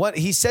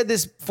he said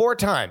this 4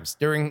 times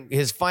during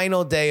his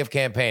final day of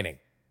campaigning.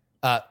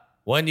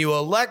 When you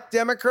elect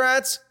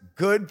Democrats,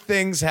 good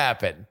things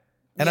happen.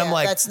 And Yeah, I'm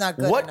like, that's not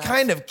good what enough.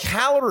 kind of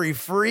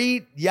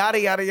calorie-free yada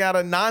yada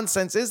yada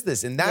nonsense is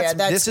this? And that's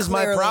this is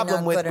my clearly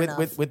problem not good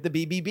enough. with the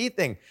BBB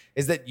thing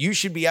is that you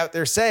should be out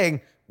there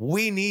saying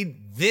we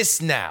need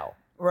this now,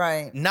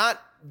 Right. not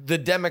the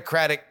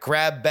Democratic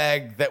grab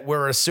bag that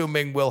we're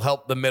assuming will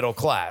help the middle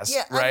class,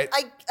 Yeah, right?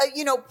 I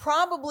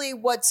probably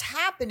what's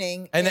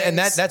happening and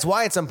is, that's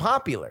why it's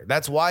unpopular.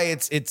 That's why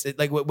it's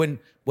like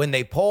when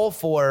they poll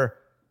for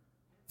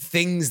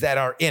things that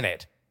are in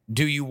it.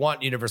 Do you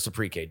want universal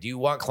pre-K? Do you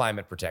want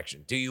climate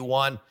protection? Do you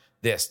want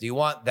this? Do you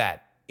want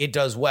that? It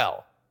does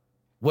well.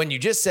 When you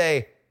just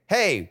say,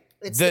 hey,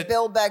 It's the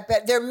Build Back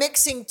Better. They're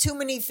mixing too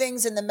many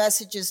things and the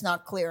message is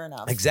not clear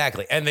enough.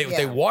 Exactly. And what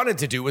they wanted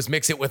to do was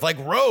mix it with like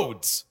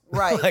roads.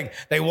 Right. Like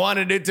they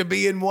wanted it to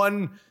be in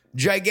one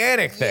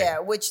gigantic thing. Yeah,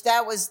 which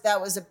that was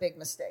a big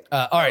mistake.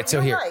 All right,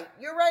 so here.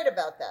 You're right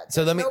about that.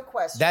 So no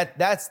question.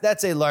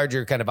 That's a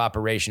larger kind of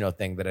operational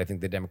thing that I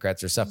think the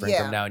Democrats are suffering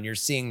Yeah. from now. And you're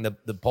seeing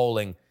the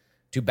polling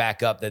to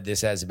back up that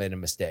this has been a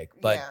mistake.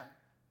 But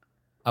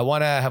I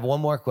want to have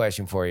one more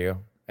question for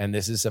you. And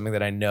this is something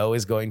that I know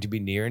is going to be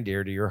near and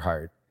dear to your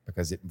heart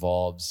because it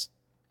involves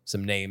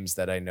some names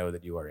that I know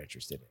that you are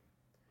interested in.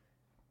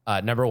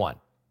 Number one,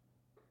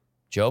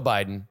 Joe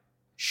Biden,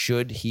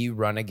 should he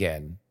run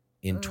again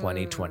in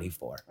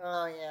 2024?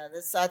 Oh yeah,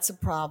 that's a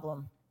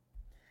problem.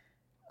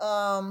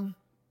 3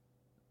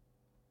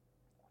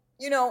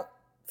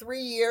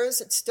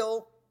 years, it's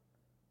still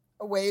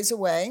a ways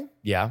away.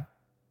 Yeah.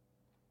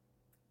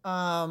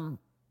 I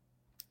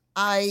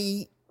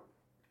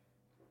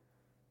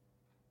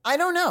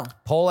don't know.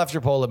 Poll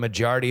after poll, a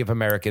majority of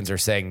Americans are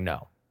saying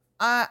no.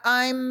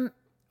 I'm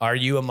Are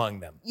you among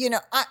them?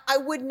 I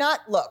would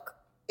not look.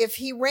 If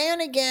he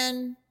ran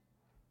again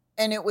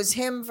and it was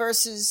him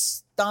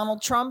versus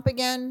Donald Trump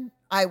again,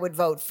 I would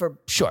vote for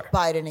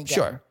Biden again.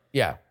 Sure.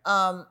 Yeah.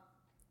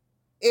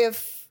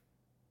 If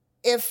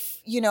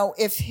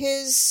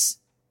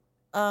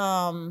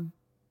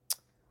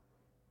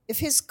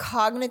his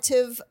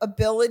cognitive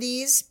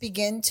abilities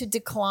begin to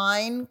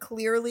decline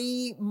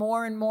clearly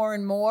more and more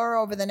and more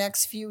over the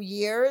next few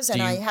years,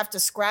 and I have to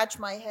scratch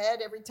my head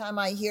every time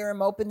I hear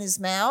him open his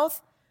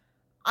mouth,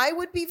 I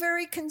would be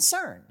very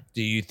concerned.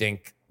 Do you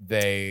think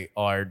they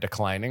are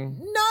declining?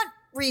 Not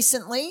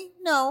recently,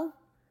 no.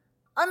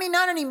 I mean,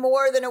 not any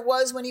more than it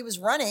was when he was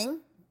running,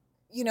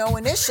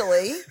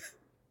 initially.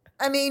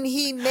 I mean,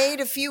 he made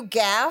a few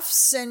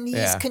gaffes and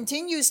he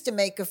continues to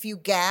make a few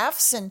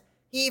gaffes, and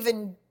he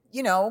even,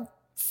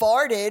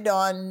 farted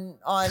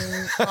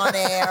on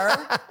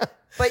air.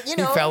 But, he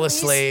fell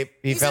asleep.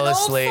 He fell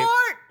asleep. Old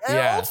fart.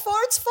 An old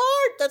fart's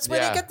fart. That's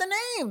where they get the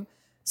name.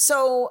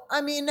 So,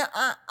 I mean,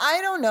 I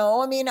don't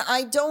know. I mean,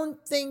 I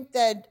don't think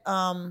that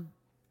I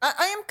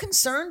am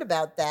concerned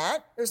about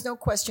that. There's no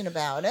question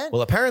about it.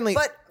 Well, apparently,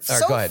 but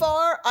so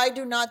far, I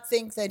do not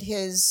think that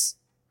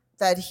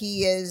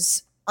he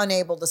is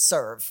unable to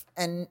serve.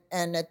 And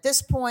at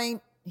this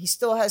point, he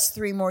still has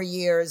 3 more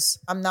years.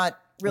 I'm not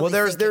really.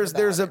 Well,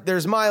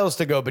 there's miles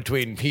to go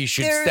between he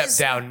should step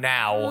down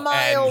now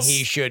and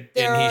he should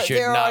not run in 2024.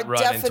 There are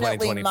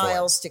definitely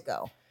miles to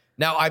go.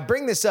 Now, I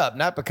bring this up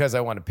not because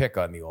I want to pick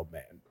on the old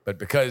man, but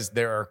because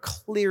there are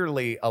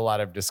clearly a lot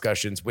of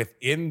discussions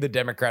within the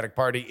Democratic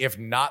Party, if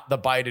not the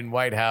Biden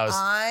White House.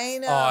 I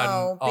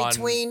know.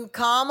 Between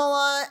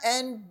Kamala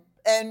and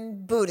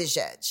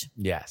Buttigieg.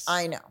 Yes.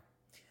 I know.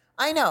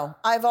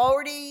 I've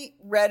already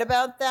read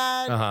about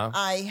that. Uh-huh.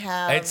 I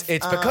have.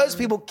 It's because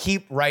people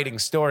keep writing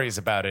stories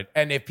about it.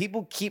 And if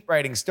people keep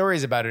writing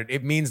stories about it,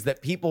 it means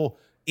that people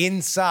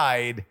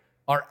inside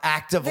are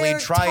actively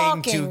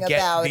trying to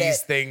get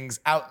these things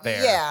out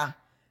there. Yeah.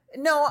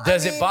 No,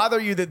 Does it bother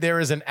you that there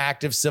is an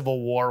active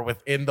civil war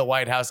within the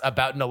White House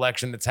about an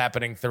election that's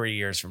happening 3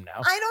 years from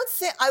now? I don't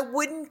think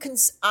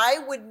I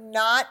would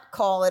not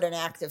call it an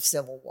active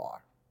civil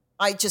war.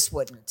 I just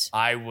wouldn't.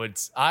 I would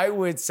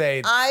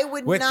say I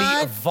would with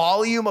not, the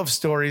volume of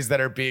stories that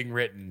are being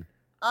written.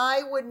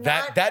 I would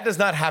not. That does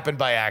not happen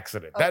by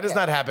accident. Okay. That does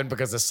not happen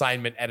because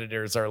assignment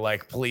editors are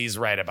like, please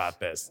write about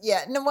this.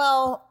 Yeah. No,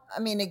 well, I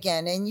mean,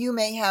 again, and you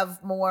may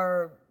have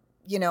more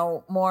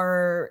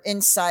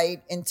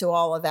insight into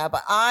all of that,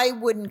 but I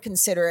wouldn't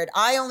consider it.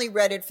 I only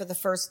read it for the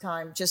first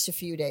time just a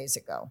few days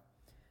ago.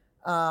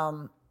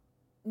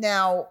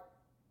 Now,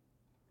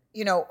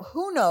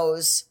 who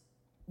knows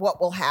what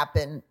will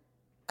happen.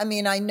 I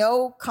mean, I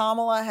know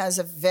Kamala has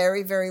a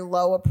very, very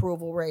low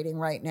approval rating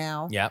right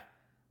now. Yeah.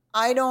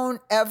 I don't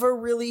ever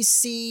really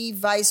see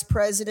vice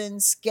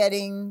presidents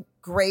getting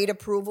great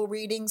approval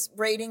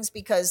ratings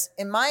because,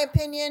 in my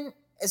opinion,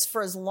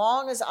 for as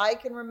long as I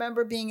can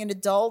remember being an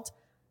adult,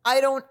 I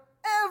don't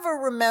ever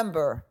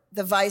remember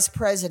the vice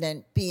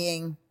president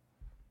being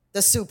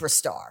the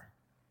superstar.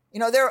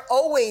 They're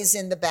always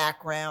in the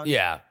background.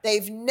 Yeah.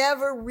 They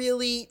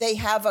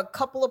have a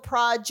couple of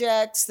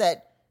projects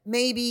that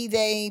maybe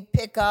they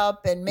pick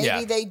up and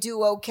maybe they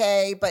do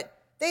okay, but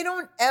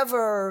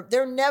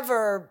they're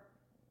never,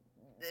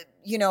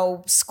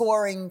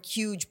 scoring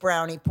huge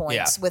brownie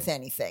points with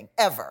anything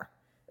ever,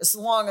 as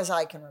long as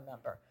I can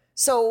remember.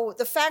 So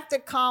the fact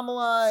that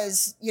Kamala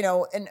is,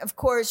 and of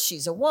course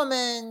she's a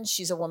woman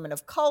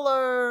of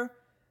color,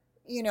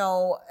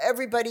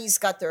 everybody's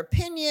got their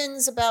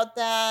opinions about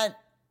that.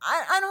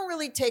 I don't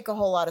really take a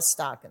whole lot of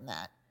stock in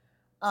that.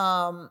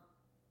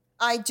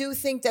 I do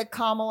think that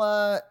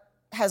Kamala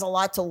has a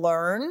lot to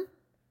learn.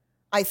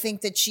 I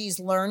think that she's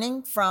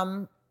learning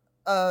from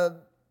a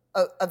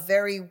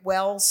very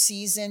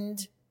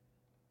well-seasoned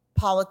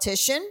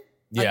politician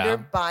under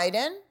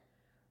Biden.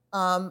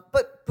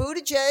 But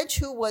Buttigieg,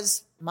 who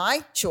was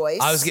my choice.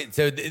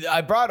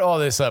 I brought all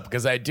this up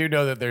because I do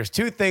know that there's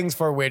two things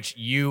for which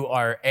you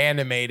are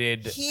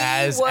animated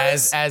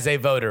as a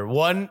voter.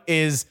 One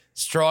is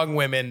strong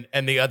women,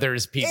 and the other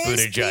is Pete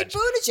Buttigieg. Pete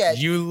Buttigieg.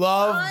 You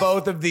love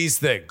both of these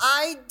things.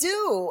 I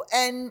do,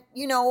 and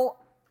so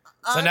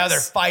now they're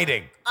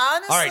fighting.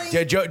 Honestly, all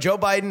right. Joe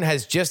Biden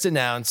has just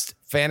announced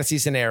fantasy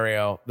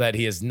scenario that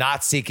he is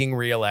not seeking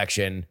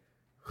re-election.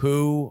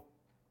 Who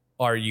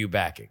are you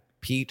backing?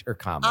 Pete or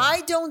Kamala?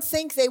 I don't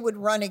think they would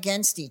run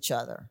against each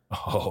other.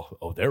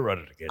 Oh, they're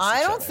running against each other.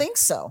 I don't think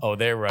so. Oh,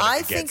 they're running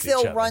against each other. I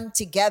think they'll run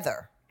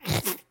together.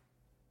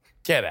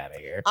 Get out of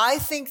here. I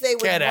think they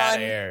would Get run. out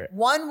of here.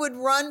 One would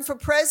run for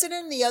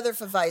president, the other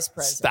for vice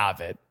president.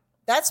 Stop it.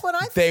 That's what I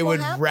think. They will would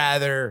happen.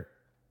 rather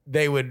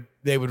they would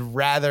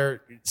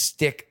rather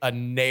stick a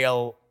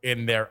nail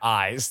in their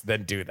eyes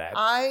than do that.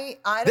 I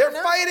don't They're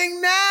know.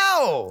 fighting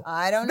now.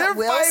 I don't know. They're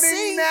We'll fighting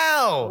see.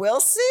 now.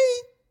 We'll see.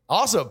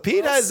 Also,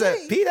 Pete We'll has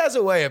see.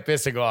 a way of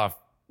pissing off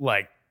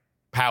like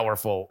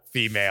powerful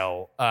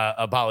female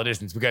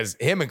politicians because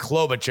him and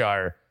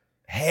Klobuchar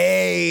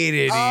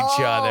hated each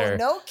other.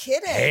 No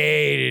kidding.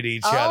 Hated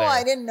each Oh, other.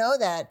 I didn't know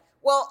that.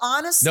 Well,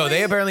 honestly, No,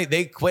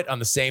 they quit on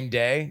the same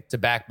day to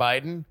back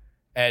Biden,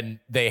 and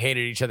they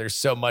hated each other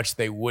so much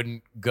they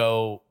wouldn't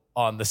go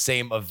on the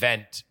same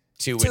event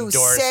to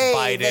endorse say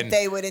Biden. that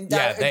they would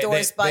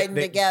endorse Biden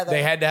together.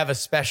 They had to have a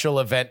special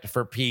event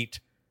for Pete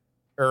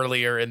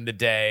earlier in the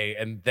day,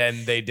 and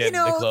then they did the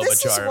Klobuchar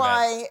this is event.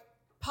 why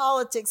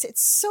politics.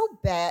 It's so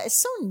bad. It's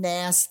so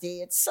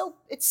nasty. It's so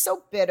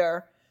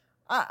bitter.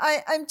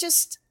 I'm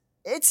just.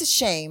 It's a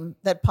shame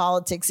that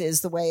politics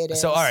is the way it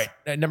is. So, all right,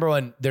 number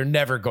one, they're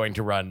never going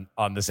to run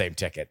on the same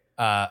ticket.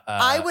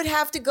 I would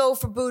have to go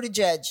for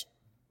Buttigieg.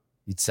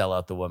 You'd sell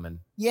out the woman,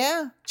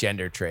 Yeah.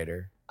 gender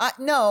traitor.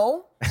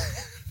 No.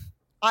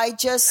 I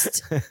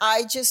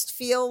just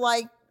feel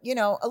like,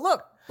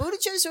 look,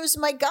 Buttigieg was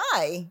my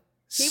guy.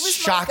 He was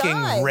Shocking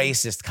my guy.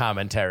 racist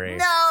commentary.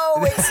 No,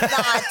 it's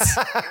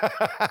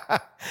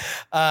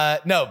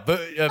not. No,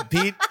 but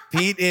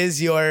Pete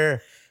is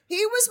your.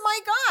 He was my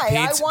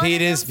guy.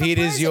 Pete is your.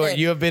 president.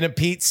 You have been a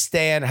Pete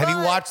stan. Have you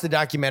But- watched the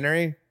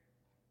documentary?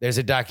 There's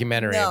a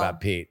documentary No.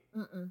 about Pete.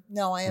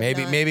 No, I have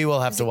not. Maybe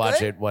we'll have Is to it watch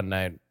good? it one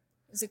night.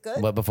 Is it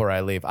good? But before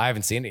I leave, I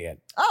haven't seen it yet.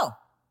 Oh,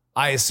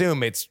 I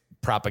assume it's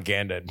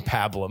propaganda and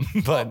pablum,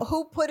 but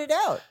who put it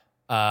out?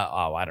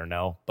 I don't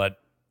know. But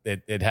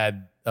it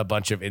had a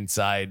bunch of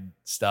inside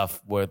stuff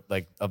of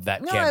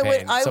that No,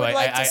 campaign. I so would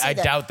like to see I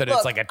that. doubt that Look,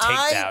 it's like a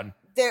takedown.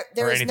 There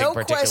is anything no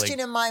particularly question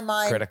in my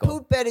mind.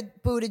 critical.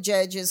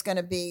 Buttigieg is going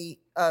to be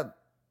a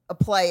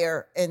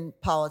player in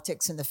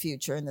politics in the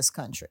future in this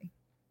country.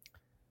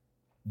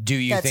 Do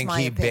you That's think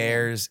my he opinion.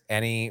 bears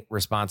any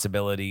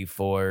responsibility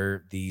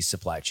for the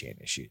supply chain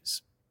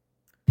issues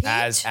Pete?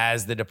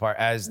 as the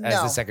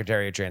No.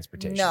 Secretary of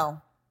Transportation?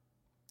 No,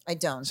 I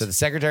don't. So the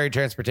Secretary of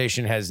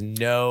Transportation has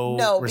no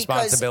because-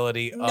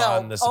 responsibility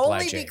on the supply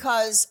only chain.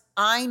 because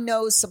I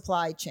know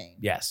supply chain.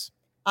 Yes.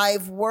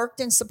 I've worked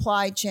in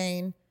supply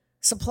chain.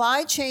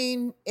 Supply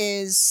chain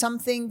is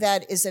something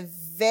that is a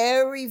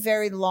very,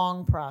 very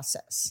long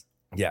process.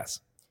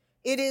 Yes.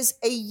 It is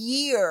a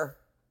year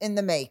in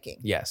the making.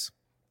 Yes.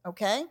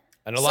 Okay.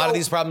 And a lot of So-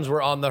 these problems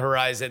were on the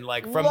horizon,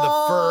 like from the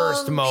Long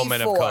first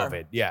moment before. of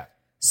COVID. Yeah.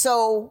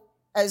 So,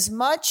 as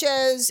much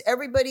as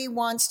everybody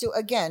wants to,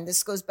 again,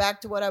 this goes back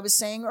to what I was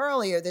saying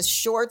earlier, this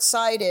short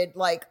sighted,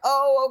 like,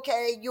 oh,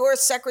 okay, you're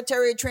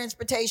Secretary of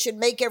Transportation,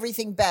 make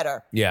everything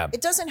better. Yeah.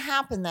 It doesn't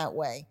happen that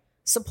way.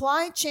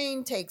 Supply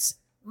chain takes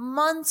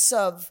months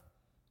of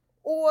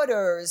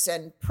orders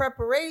and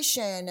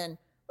preparation. And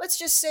let's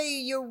just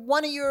say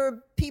one of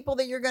your people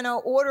that you're going to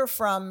order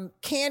from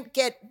can't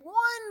get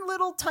one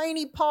little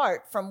tiny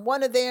part from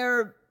one of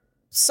their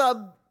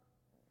sub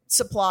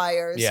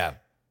suppliers. Yeah.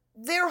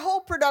 Their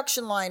whole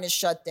production line is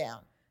shut down.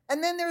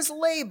 And then there's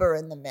labor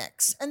in the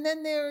mix. And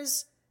then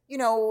there's,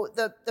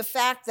 the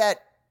fact that,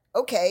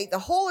 okay, the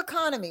whole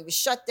economy was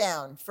shut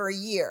down for a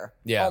year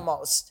Yeah.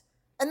 almost.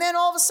 And then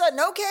all of a sudden,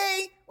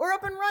 okay, we're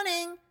up and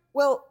running.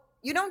 Well,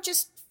 you don't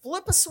just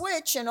flip a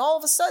switch and all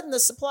of a sudden the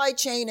supply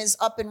chain is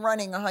up and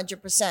running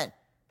 100%.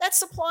 That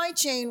supply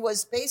chain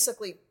was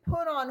basically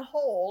put on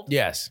hold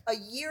Yes. a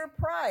year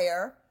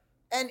prior,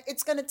 and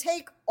it's going to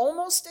take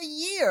almost a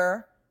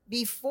year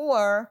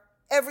before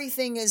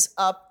everything is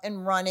up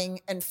and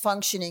running and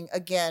functioning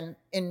again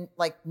in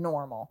like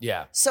normal.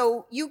 Yeah.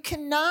 So you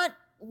cannot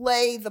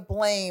lay the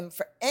blame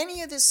for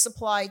any of this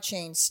supply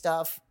chain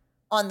stuff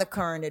on the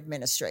current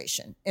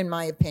administration, in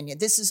my opinion.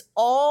 This is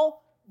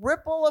all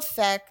ripple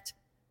effect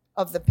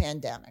of the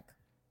pandemic.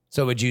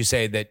 So would you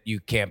say that you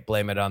can't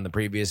blame it on the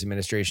previous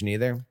administration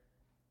either?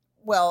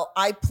 Well,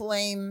 I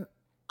blame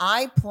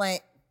Valerie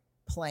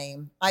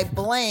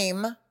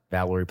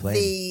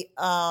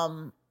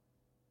Plame.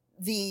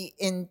 the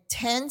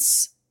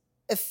intense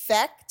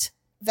effect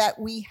that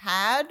we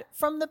had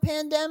from the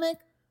pandemic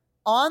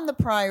on the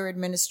prior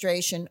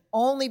administration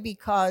only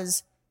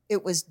because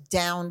it was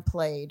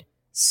downplayed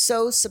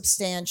so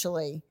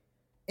substantially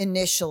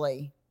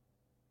initially.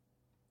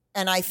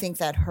 And I think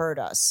that hurt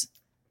us.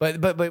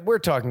 But we're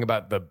talking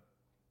about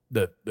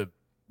the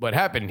what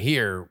happened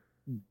here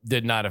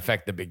did not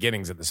affect the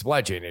beginnings of the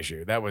supply chain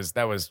issue. That was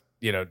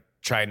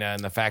China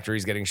and the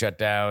factories getting shut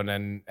down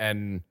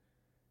and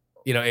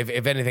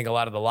if anything, a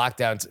lot of the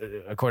lockdowns,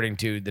 according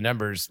to the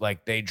numbers,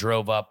 like they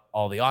drove up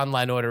all the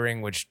online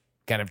ordering, which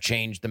kind of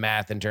changed the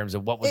math in terms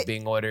of what was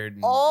being ordered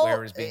and where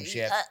it was being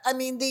shipped. I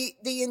mean,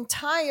 the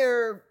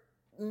entire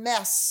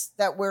mess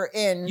that we're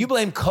in. You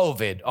blame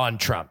COVID on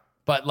Trump,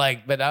 but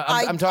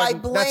I'm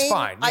talking. That's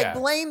fine. Yeah. I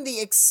blame the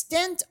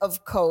extent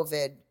of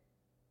COVID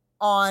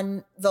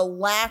on the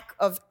lack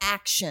of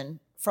action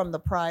from the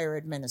prior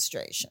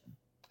administration.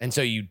 And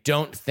so you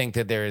don't think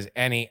that there is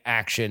any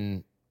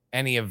action,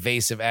 any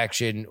evasive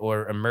action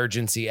or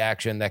emergency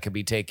action that could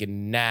be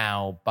taken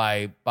now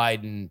by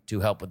Biden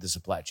to help with the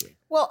supply chain?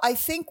 Well, I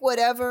think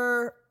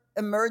whatever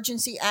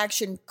emergency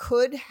action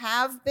could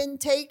have been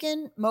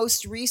taken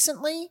most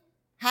recently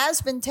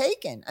has been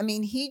taken. I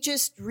mean, he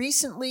just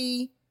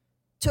recently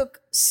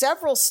took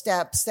several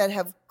steps that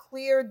have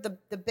cleared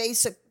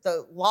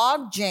the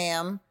log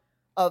jam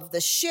of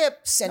the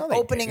ships and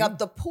opening up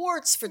the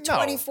ports for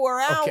 24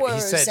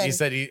 hours. Okay. He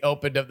said he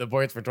opened up the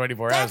ports for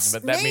 24 hours,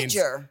 but that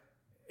major.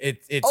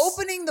 It's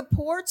opening the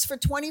ports for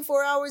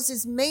 24 hours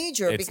is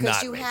major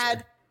because you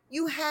had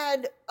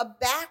a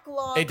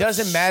backlog. It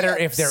doesn't matter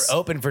if they're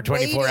open for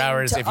 24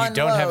 hours if you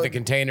don't have the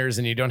containers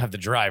and you don't have the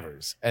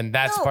drivers, and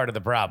that's part of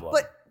the problem.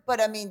 But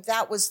I mean,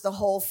 that was the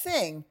whole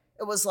thing.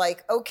 It was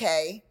like,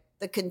 okay,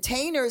 the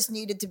containers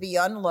needed to be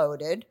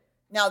unloaded.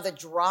 Now, the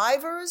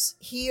drivers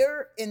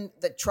here,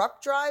 the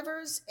truck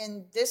drivers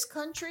in this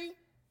country,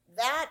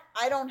 that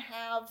I don't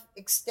have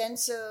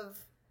extensive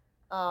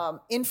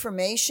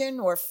information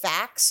or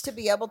facts to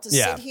be able to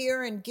sit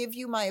here and give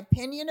you my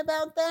opinion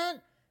about that.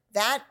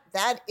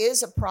 That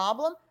is a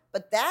problem,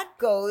 but that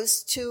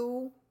goes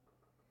to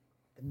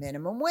the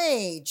minimum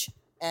wage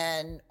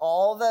and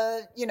all of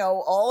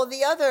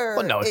the other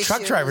issues.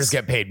 Truck drivers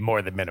get paid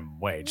more than minimum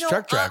wage. No,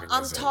 truck driving.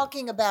 I'm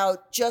talking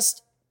about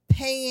just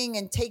paying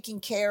and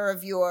taking care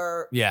of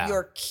your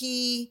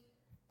key,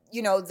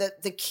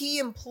 the key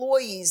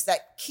employees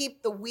that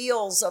keep the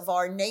wheels of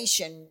our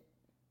nation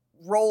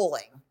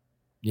rolling.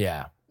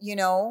 Yeah.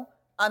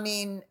 I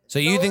mean. So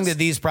you think that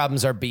these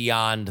problems are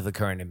beyond the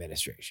current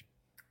administration?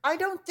 I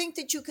don't think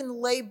that you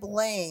can lay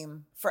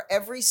blame for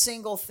every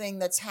single thing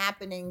that's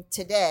happening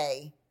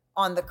today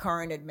on the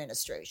current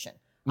administration.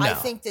 No. I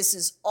think this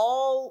is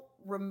all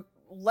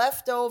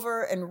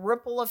leftover and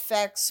ripple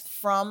effects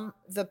from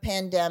the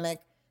pandemic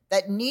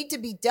that need to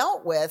be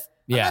dealt with.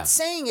 I'm not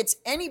saying it's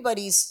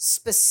anybody's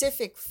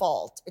specific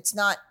fault. It's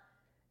not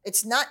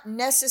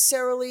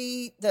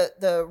necessarily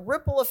the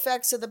ripple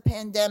effects of the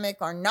pandemic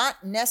are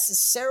not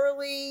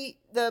necessarily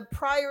the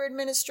prior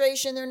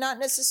administration. They're not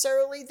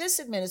necessarily this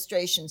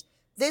administration's.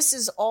 This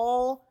is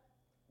all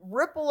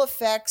ripple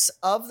effects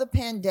of the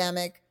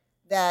pandemic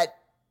that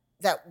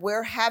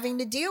we're having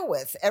to deal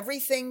with.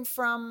 Everything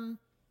from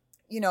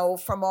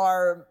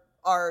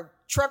our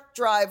truck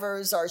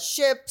drivers, our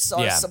ships,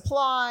 our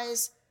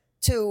supplies,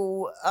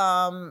 to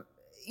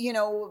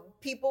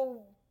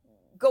people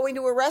going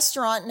to a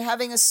restaurant and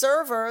having a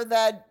server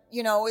that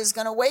is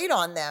going to wait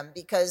on them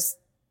because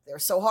they're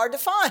so hard to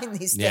find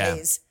these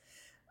days.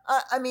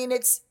 I mean,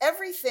 it's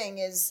everything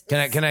is.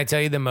 Can I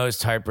tell you the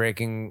most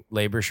heartbreaking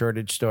labor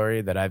shortage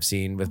story that I've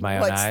seen with my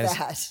own eyes? What's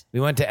that?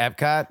 We went to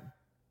Epcot.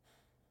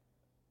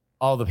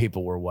 All the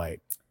people were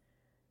white.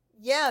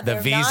 Yeah, the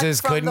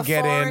visas couldn't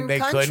get in. They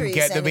couldn't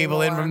get the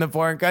people in from the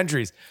foreign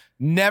countries.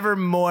 Never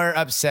more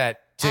upset.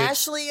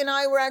 Ashley and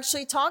I were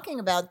actually talking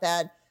about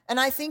that. And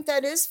I think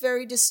that is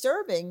very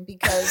disturbing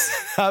because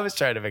I was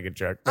trying to make a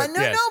joke.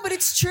 No, but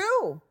it's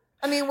true.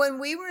 I mean, when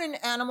we were in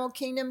Animal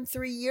Kingdom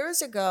 3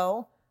 years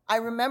ago, I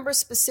remember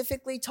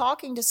specifically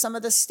talking to some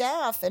of the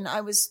staff, and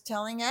I was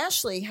telling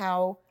Ashley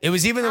how it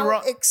was even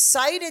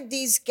excited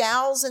these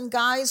gals and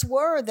guys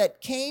were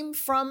that came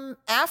from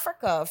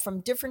Africa, from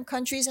different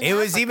countries in Africa. It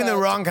was even the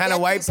wrong kind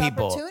of white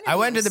people. I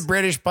went to the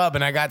British pub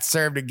and I got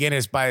served a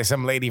Guinness by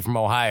some lady from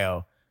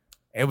Ohio.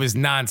 It was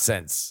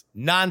nonsense.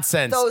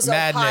 Those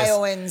madness.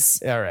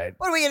 Ohioans. All right.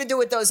 What are we going to do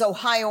with those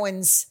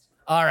Ohioans?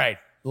 All right.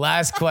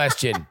 Last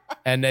question.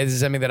 And this is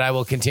something that I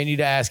will continue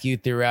to ask you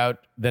throughout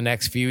the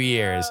next few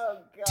years. Oh,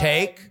 God.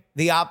 Take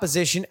the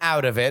opposition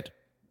out of it.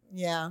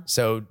 Yeah.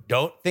 So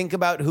don't think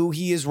about who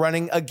he is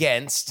running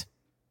against.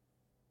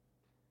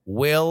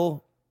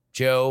 Will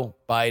Joe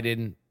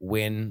Biden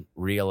win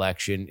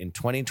re-election in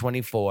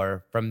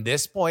 2024? From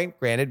this point,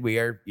 granted, we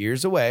are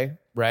years away,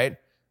 right?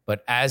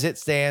 But as it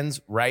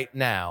stands right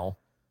now,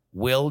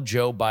 will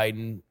Joe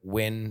Biden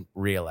win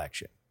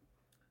re-election?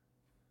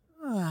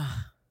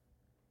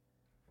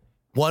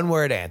 One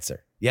word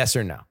answer. Yes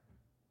or no?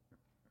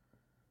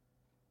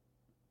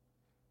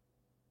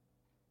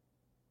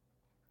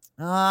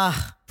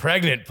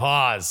 Pregnant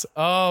pause.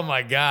 Oh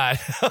my God.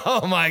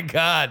 Oh my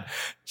God.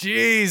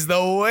 Jeez,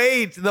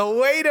 the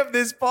weight of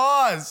this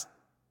pause.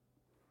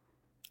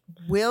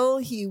 Will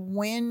he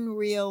win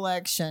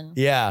re-election?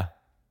 Yeah.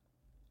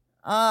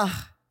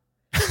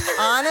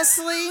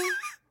 Honestly,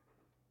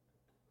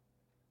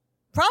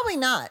 Probably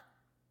not.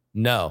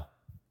 No.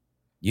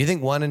 You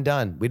think one and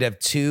done? We'd have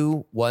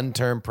 2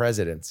 one-term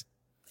presidents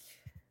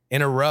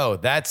in a row.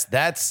 That's.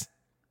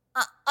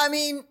 I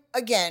mean,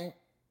 again,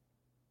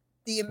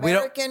 the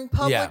American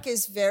public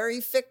is very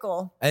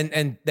fickle.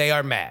 And they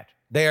are mad.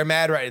 They are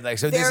mad right. Like,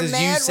 so this They're is you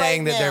mad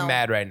saying right that they're now.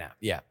 mad right now.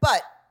 Yeah.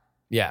 But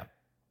Yeah.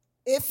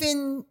 if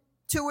in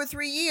 2 or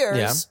 3 years,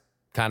 Yeah.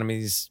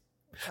 Economies.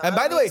 And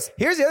by the way,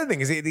 here's the other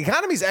thing: is the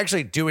economy's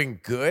actually doing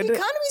good. the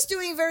economy's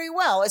doing very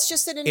well. It's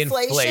just that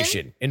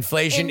Inflation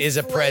is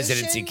a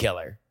presidency Inflation-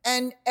 killer.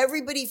 and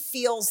everybody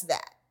feels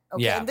that.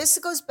 Okay, Yeah. and this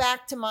goes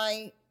back to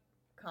my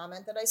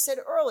comment that I said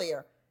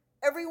earlier.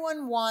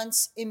 Everyone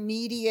wants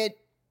immediate,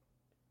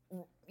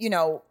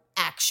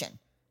 action.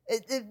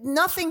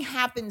 Nothing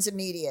happens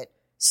immediate.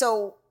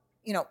 So,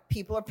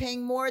 people are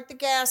paying more at the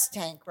gas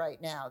tank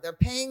right now. They're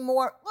paying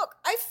more. Look,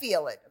 I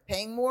feel it. I'm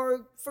paying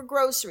more for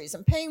groceries.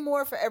 I'm paying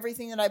more for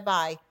everything that I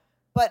buy.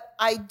 But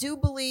I do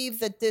believe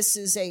that this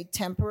is a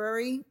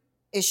temporary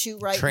issue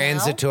right now.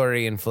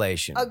 Transitory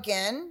inflation.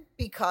 Again,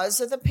 because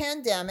of the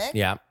pandemic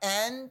Yeah.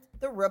 and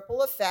the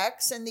ripple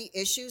effects and the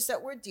issues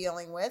that we're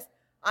dealing with.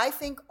 I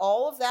think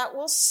all of that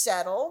will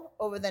settle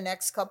over the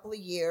next couple of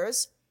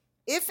years.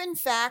 If, in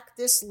fact,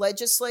 this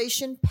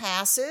legislation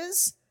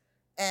passes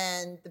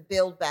and the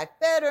Build Back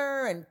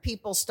Better and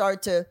people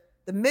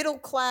the middle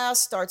class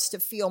starts to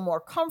feel more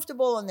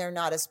comfortable and they're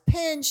not as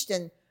pinched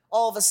and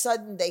all of a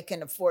sudden they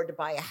can afford to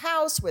buy a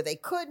house where they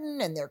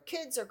couldn't and their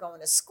kids are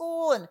going to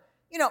school. And,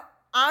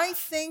 I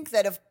think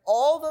that if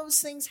all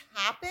those things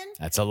happen,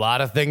 That's a lot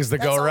of things to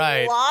go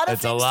right.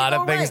 It's a lot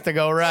of things to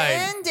go right.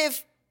 And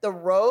if the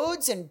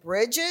roads and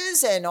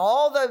bridges and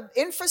all the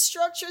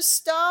infrastructure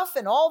stuff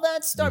and all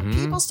that stuff,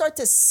 people start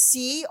to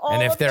see all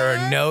And of if there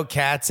that, are no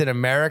cats in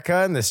America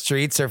and the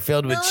streets are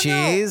filled with No,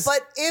 cheese,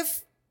 but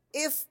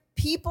if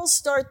people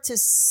start to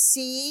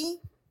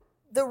see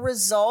the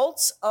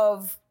results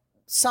of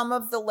some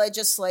of the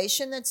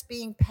legislation that's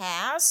being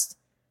passed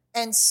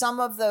and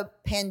some of the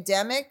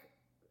pandemic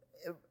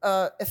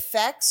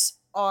effects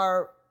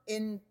are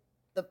in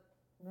the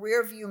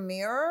rearview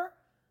mirror,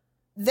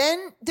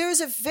 then there's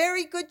a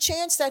very good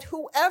chance that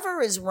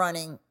whoever is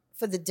running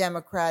for the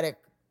Democratic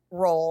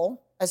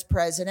role as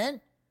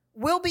president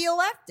will be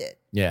elected.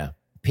 yeah,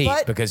 Pete,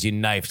 But- because you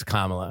knifed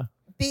Kamala.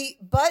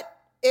 But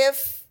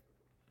if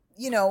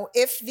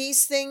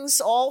these things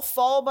all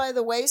fall by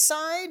the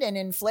wayside and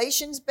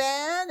inflation's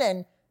bad,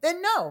 and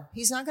then no,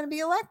 he's not going to be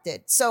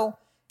elected. So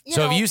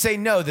So if you say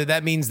no,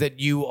 that means that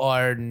you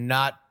are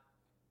not.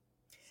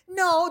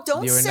 no,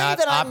 don't You're say not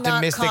that I'm not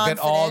optimistic confident.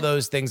 that all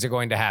those things are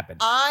going to happen.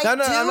 I no,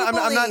 do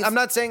believe- I'm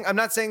not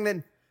saying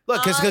that.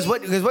 Look, because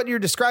what you're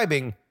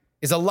describing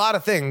is a lot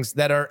of things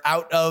that are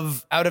out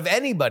of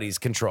anybody's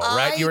control,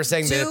 right? I You were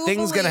saying that do a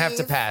thing's going to have to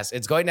believe- pass.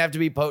 It's going to have to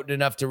be potent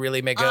enough to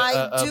really make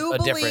I do a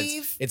difference.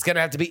 believe- It's going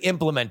to have to be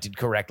implemented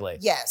correctly.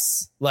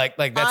 Yes, Like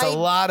that's a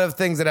lot of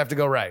things that have to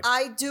go right.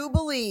 I do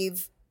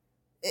believe.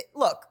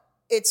 Look,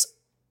 it's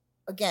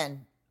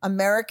again,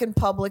 American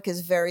public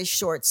is very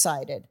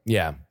short-sighted.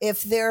 Yeah.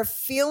 If they're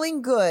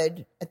feeling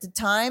good at the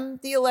time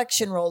the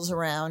election rolls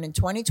around in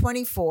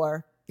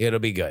 2024, It'll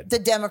be good. the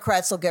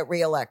Democrats will get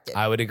reelected.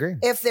 I would agree.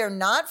 If they're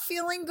not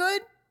feeling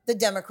good, the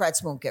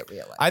Democrats won't get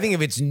reelected. I think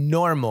if it's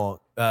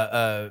normal,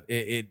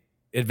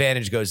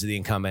 advantage goes to the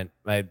incumbent.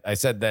 I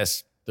said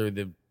this through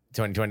the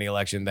 2020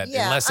 election that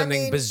Yeah, unless I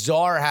something mean-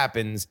 bizarre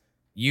happens,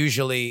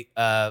 usually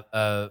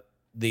the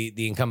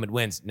incumbent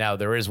wins. Now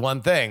there is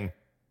one thing: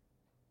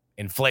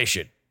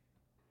 inflation,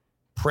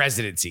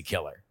 presidency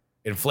killer.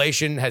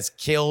 Inflation has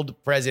killed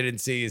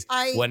presidencies.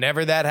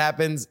 Whenever that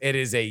happens, it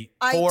is a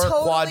I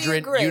 4-quadrant totally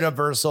agree.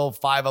 universal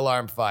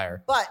 5-alarm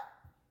fire. But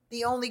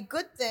the only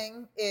good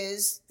thing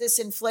is this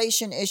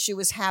inflation issue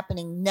is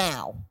happening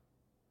now.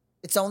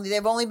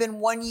 They've only been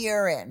 1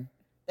 year in.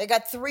 They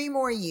got 3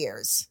 more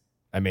years.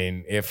 I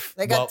mean,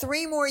 They got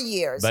 3 more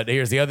years. But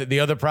here's the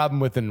other problem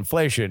with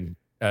inflation,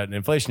 an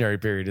inflationary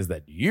period, is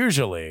that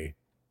usually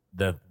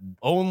the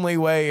only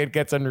way it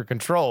gets under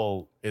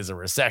control is a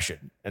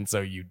recession. And so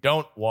you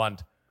don't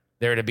want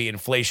there to be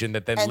inflation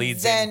that then And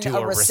leads then into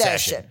a a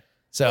recession. recession.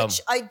 So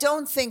Which I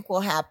don't think will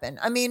happen.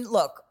 I mean,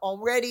 look,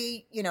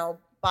 already,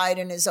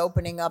 Biden is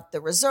opening up the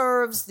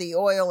reserves, the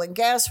oil and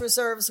gas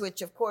reserves,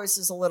 which of course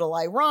is a little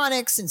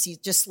ironic since he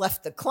just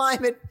left the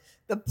climate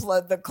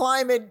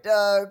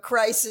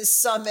crisis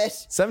summit.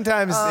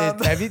 sometimes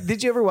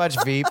did you ever watch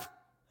Veep?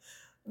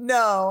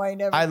 No, I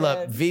never. I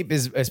love did. Veep,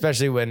 is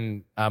especially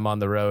when I'm on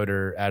the road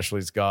or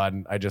Ashley's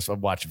gone. I just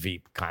watch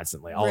Veep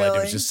constantly. All I do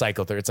Really? is just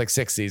cycle through. It's like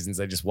 6 seasons.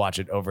 I just watch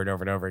it over and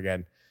over and over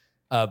again.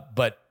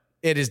 But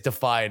it is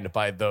defined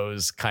by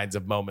those kinds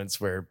of moments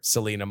where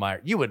Selena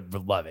Meyer. You would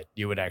love it.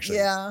 You would actually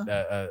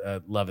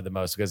love it the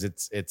most because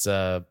it's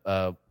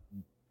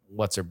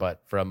what's her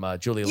butt from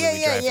Julia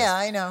Louis-Dreyfus. Yeah,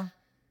 I know.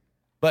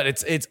 But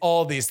it's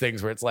all these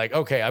things where it's like,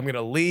 okay, I'm going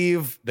to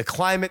leave the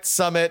climate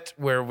summit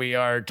where we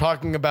are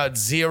talking about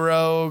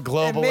zero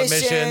global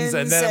emissions,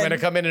 and then I'm going to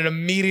come in and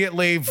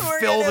immediately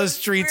fill the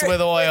streets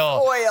with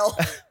oil.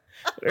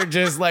 They're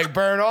just like,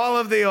 burn all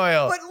of the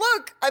oil. But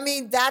look, I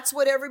mean, that's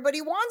what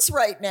everybody wants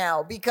right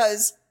now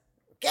because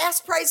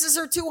gas prices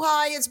are too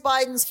high. It's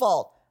Biden's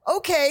fault.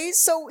 Okay,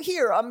 so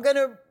here, I'm going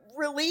to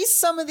release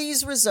some of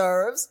these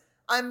reserves.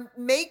 I'm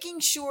making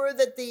sure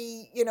that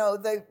the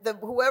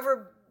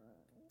whoever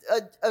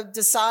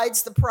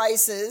decides the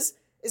prices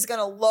is going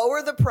to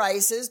lower the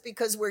prices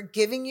because we're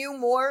giving you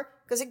more.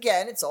 Because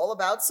again, it's all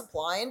about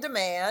supply and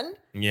demand.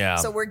 Yeah.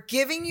 So we're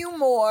giving you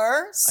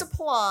more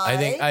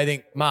supply. I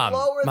think, Mom,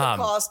 lower the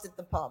cost at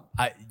the pump.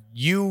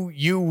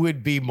 You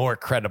would be more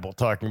credible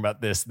talking about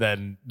this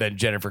than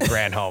Jennifer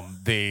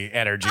Granholm, the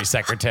energy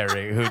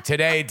secretary, who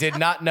today did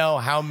not know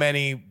how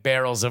many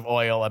barrels of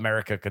oil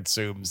America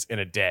consumes in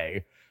a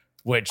day.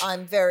 Which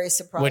I'm very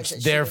surprised.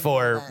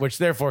 Which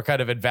therefore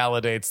kind of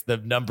invalidates the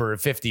number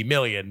of 50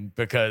 million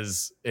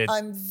because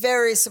I'm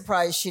very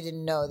surprised she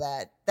didn't know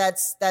that.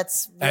 That's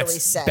really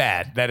sad.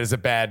 Bad. That is a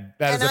bad.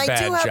 That is a bad job.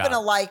 And I do happen to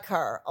like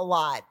her a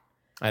lot.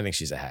 I think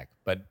she's a hack,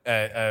 but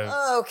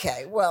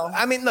okay. Well,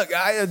 I mean, look,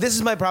 this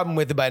is my problem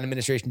with the Biden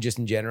administration just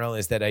in general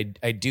is that I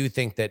do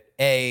think that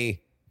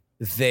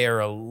they're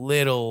a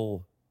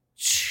little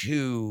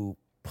too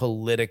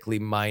politically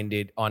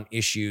minded on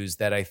issues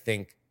that I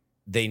think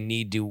they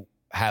need to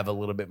have a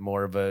little bit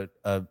more of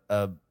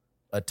a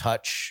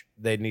touch.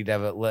 They need to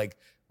have a, like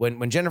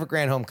when Jennifer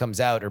Granholm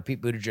comes out or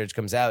Pete Buttigieg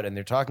comes out and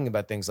they're talking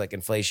about things like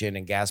inflation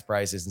and gas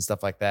prices and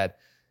stuff like that,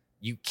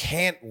 you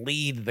can't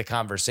lead the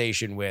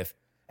conversation with,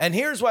 and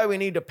here's why we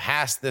need to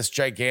pass this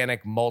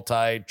gigantic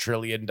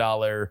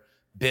multi-trillion-dollar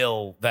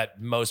bill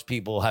that most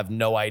people have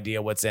no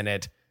idea what's in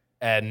it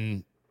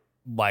and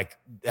like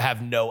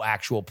have no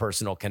actual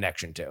personal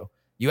connection to.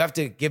 You have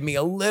to give me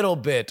a little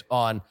bit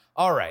on,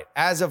 all right,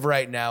 as of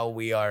right now,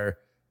 we are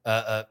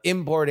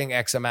importing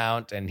X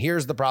amount, and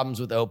here's the problems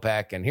with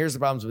OPEC, and here's the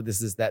problems with this,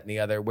 that, and the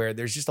other, where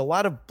there's just a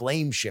lot of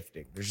blame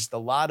shifting. There's just a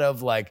lot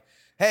of like,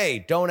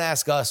 hey, don't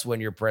ask us when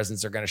your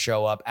presents are going to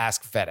show up.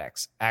 Ask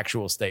FedEx.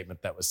 Actual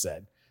statement that was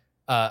said.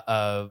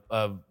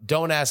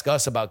 Don't ask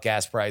us about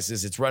gas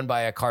prices. It's run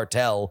by a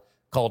cartel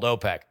called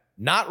OPEC.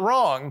 Not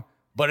wrong.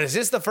 But is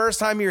this the first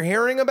time you're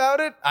hearing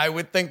about it? I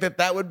would think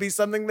that would be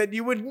something that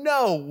you would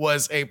know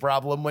was a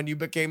problem when you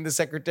became the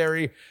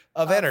Secretary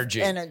of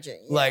Energy. Energy,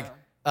 yeah. Like,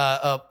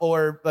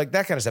 or like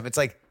that kind of stuff. It's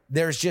like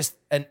there's just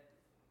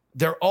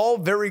they're all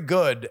very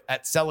good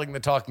at selling the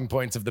talking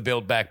points of the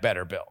Build Back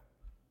Better bill.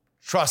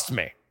 Trust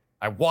me,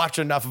 I watch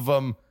enough of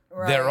them.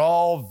 Right. They're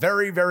all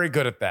very, very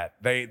good at that.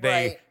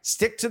 They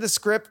stick to the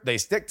script. They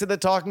stick to the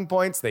talking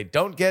points. They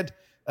don't get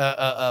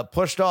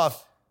pushed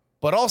off.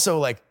 But also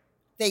like.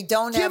 They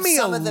don't have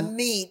some of the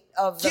meat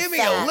of the Give me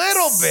facts. a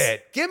little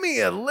bit. Give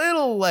me a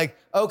little like,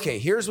 okay,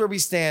 here's where we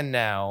stand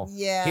now.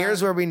 Yeah.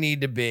 Here's where we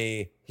need to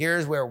be.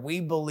 Here's where we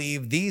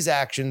believe these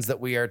actions that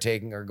we are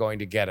taking are going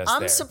to get us there.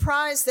 I'm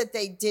surprised that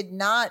they did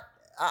not.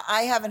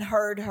 I haven't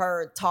heard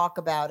her talk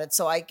about it,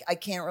 so I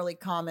can't really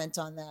comment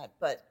on that.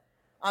 But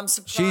I'm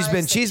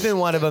surprised she's been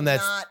one of them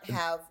that's not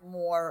have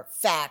more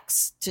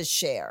facts to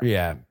share.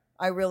 Yeah.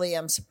 I really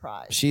am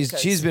surprised.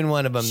 She's been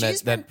one of them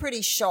she's been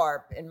pretty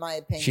sharp, in my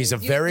opinion. She's a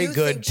very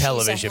good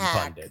television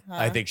hack, pundit. huh?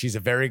 I think she's a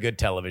very good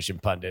television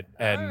pundit.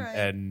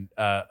 Well,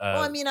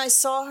 I mean, I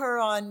saw her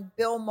on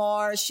Bill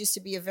Maher. She used to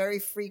be a very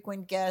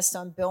frequent guest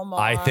on Bill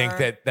Maher. I think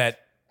that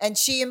and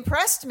she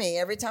impressed me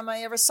every time I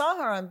ever saw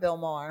her on Bill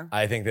Maher.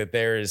 I think that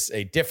there is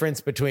a difference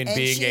between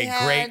being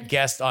a great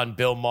guest on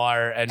Bill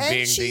Maher and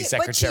being the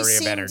Secretary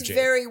of Energy.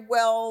 Very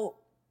well.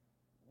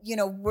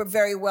 We're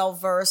very well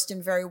versed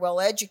and very well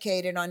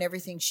educated on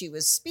everything she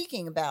was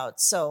speaking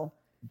about. So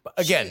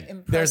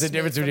again, there's a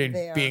difference between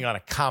being on a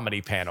comedy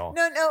panel.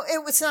 No,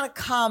 it was not a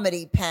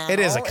comedy panel.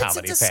 It is a comedy panel.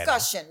 It's a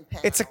discussion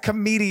panel. It's a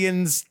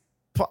comedian's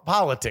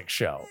politics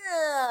show.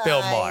 Yeah,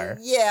 Bill Maher.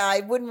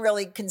 I wouldn't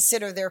really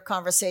consider their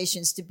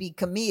conversations to be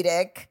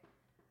comedic.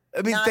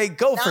 I mean, they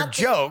go for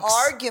jokes.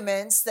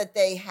 Arguments that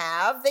they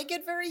have, they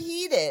get very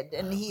heated,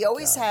 and he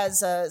always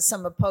has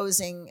some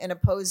opposing.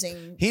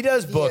 He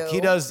does view. book.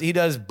 He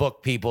does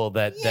book people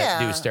that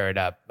do stir it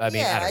up. I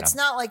mean, I don't know. It's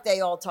not like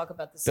they all talk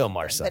about the same Bill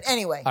Maher thing. But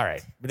anyway, all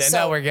right.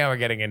 Now we're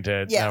getting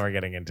into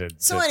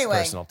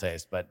personal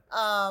taste. But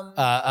all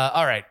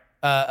right.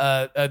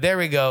 There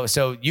we go.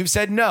 So you've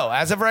said no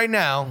as of right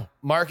now.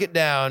 Mark it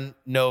down.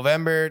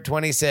 November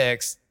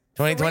 26th,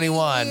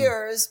 2021.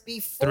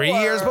 3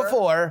 years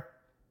before.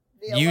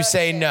 You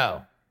say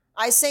no.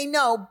 I say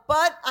no,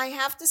 but I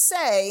have to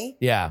say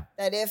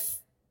that if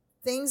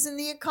things in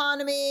the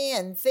economy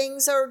and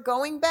things are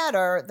going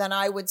better, then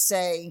I would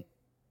say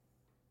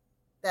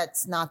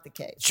that's not the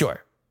case.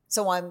 Sure.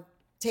 So I'm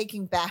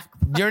taking back.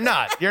 You're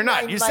not.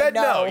 You said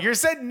no. You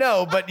said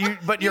no, but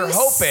you're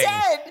hoping.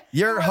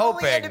 You're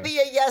hoping. It had to be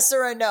a yes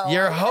or a no.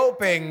 You're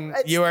hoping.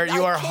 You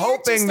are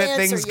hoping that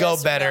things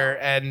go better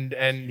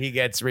and he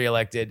gets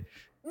reelected.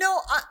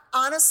 No,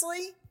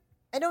 honestly.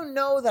 I don't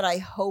know that I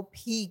hope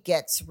he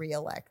gets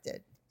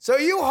reelected. So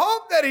you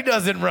hope that he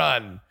doesn't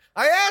run.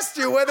 I asked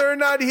you whether or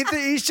not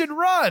he should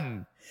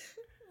run.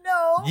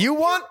 No. You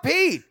want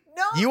Pete.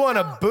 No. You want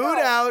to boot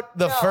out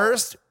the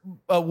first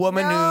a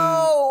woman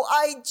No,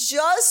 I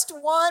just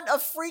want a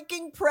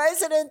freaking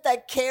president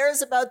that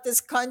cares about this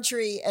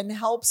country and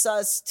helps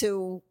us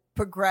to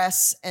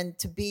progress and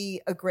to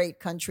be a great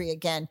country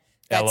again.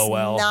 That's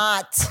LOL.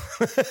 not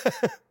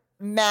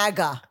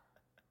MAGA.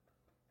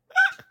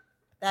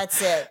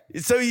 That's it.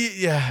 So,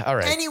 yeah, all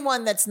right.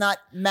 Anyone that's not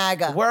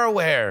MAGA. We're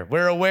aware.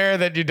 We're aware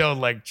that you don't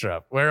like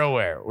Trump. We're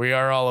aware. We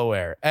are all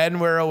aware. And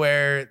we're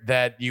aware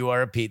that you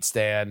are a Pete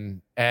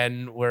stan.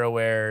 And we're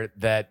aware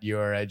that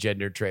you're a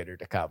gender traitor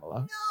to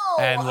Kamala.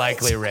 No, and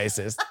likely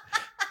racist.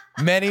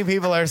 Many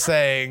people are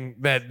saying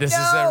that this is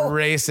a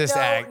racist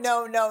act.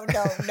 No,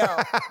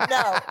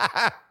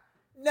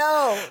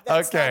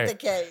 that's not the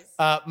case.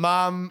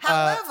 Mom.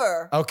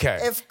 However,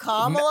 okay. if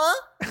Kamala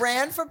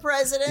ran for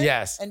president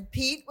Yes. and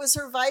Pete was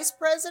her vice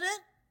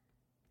president,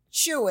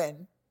 shoo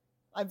in.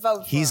 I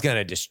vote for He's him. going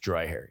to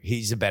destroy her.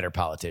 He's a better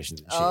politician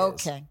than she is.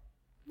 Okay.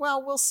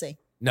 Well, we'll see.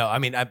 No, I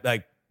mean, I'm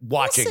like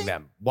watching see.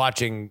 them,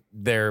 watching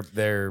their.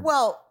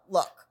 Well,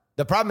 look.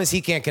 The problem is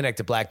he can't connect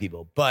to black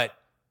people, but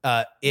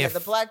if the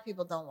black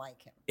people don't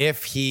like him.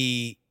 if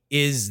he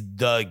is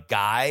the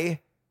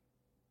guy,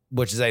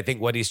 which is I think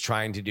what he's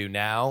trying to do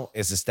now,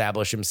 is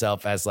establish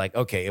himself as like,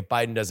 okay, if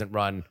Biden doesn't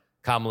run,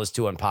 Kamala's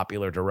too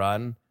unpopular to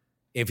run.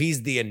 If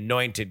he's the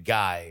anointed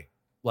guy,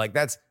 like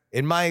that's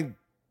in my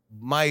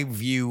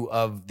view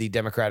of the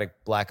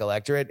Democratic black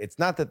electorate, it's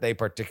not that they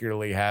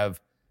particularly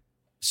have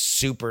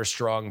super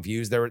strong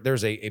views.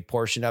 There's a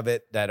portion of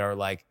it that are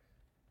like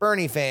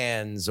Bernie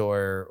fans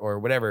or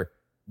whatever.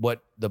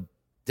 What the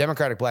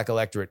Democratic black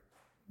electorate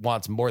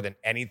wants more than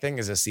anything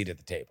is a seat at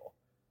the table.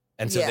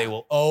 And so they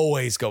will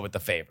always go with the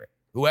favorite,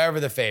 whoever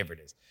the favorite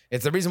is.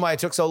 It's the reason why it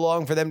took so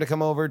long for them to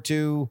come over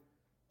to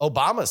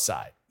Obama's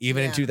side,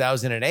 even in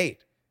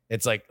 2008.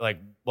 It's like,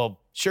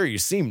 well, sure, you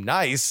seem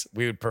nice.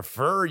 We would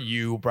prefer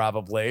you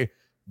probably,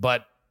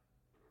 but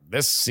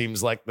this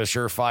seems like the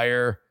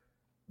surefire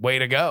way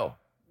to go.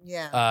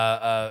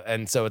 Yeah.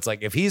 And so it's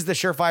like, if he's the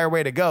surefire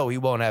way to go, he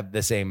won't have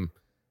the same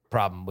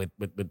problem with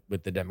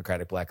the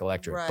Democratic black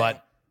electorate. Right.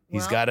 But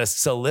he's got to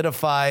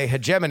solidify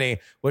hegemony,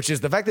 which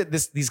is the fact that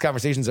these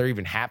conversations are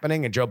even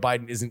happening and Joe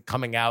Biden isn't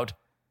coming out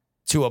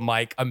to a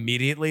mic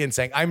immediately and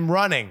saying, I'm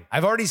running.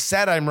 I've already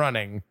said I'm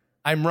running.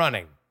 I'm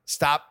running.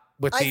 Stop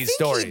with these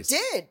stories. He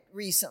did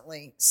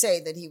recently say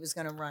that he was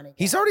going to run again.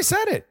 He's already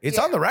said it. It's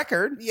on the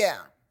record. Yeah.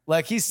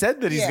 Like he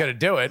said that he's going to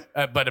do it,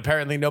 but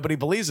apparently nobody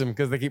believes him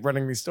because they keep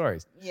running these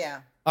stories.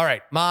 Yeah. All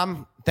right,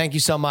 Mom, thank you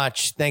so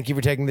much. Thank you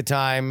for taking the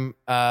time.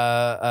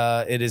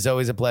 It is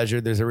always a pleasure.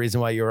 There's a reason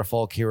why you're a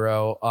folk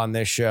hero on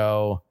this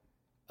show.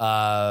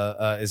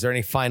 Is there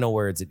any final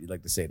words that you'd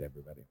like to say to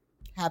everybody?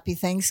 Happy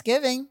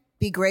Thanksgiving.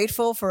 Be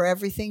grateful for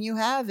everything you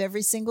have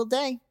every single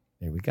day.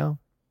 There we go.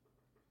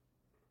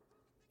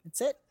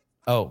 That's it.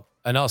 Oh,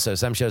 and also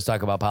some shows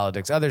talk about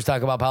politics. Others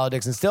talk about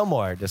politics and still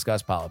more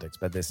discuss politics.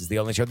 But this is the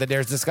only show that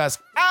dares discuss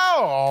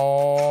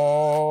all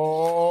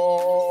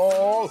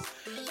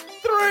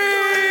three.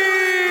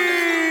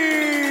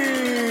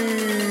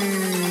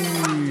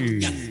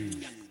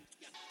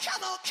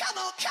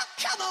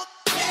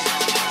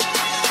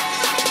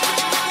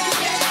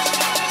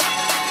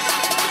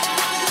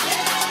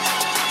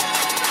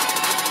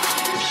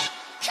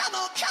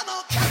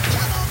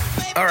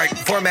 All right,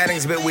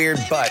 formatting's a bit weird,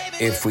 but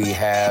if we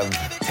have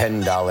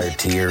 $10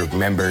 tier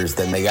members,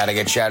 then they got to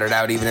get shouted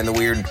out even in the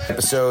weird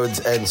episodes.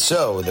 And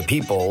so the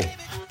people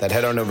that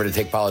head on over to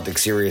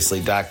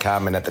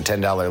TakePoliticsSeriously.com and at the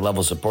 $10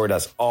 level support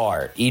us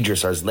are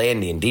Idris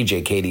Arslandian,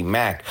 DJ Katie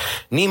Mack,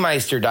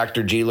 Niemeister,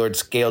 Dr. G. Lord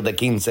Scale, Da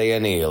Quince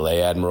Anil,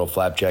 A. Admiral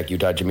Flapjack,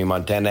 Utah Jimmy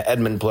Montana,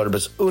 Edmund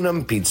Pluribus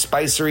Unum, Pete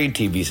Spicery,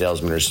 TV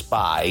Salesman or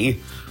Spy,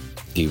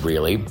 D.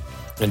 Really,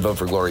 and vote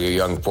for Gloria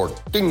Young for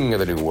King of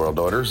the New World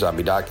Order.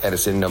 Zombie Doc,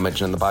 Edison, no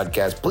mention in the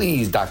podcast.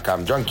 Please,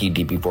 .com Junkie,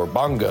 DP4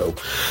 Bongo,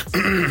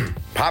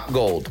 Pop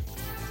Gold,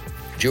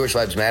 Jewish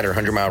Lives Matter,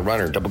 100 Mile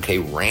Runner, Double K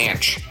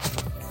Ranch,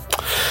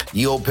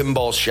 Ye Old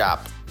Pinball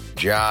Shop,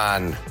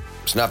 John,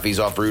 Snuffy's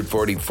off Route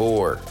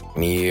 44,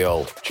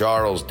 Neil,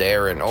 Charles,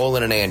 Darren,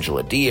 Olin and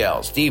Angela,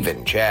 DL,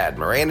 Stephen, Chad,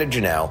 Miranda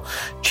Janelle,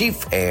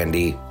 Chief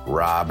Andy,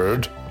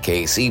 Robert,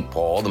 Casey,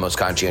 Paul, the most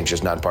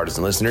conscientious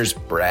nonpartisan listeners,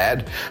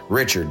 Brad,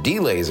 Richard,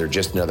 D-Laser,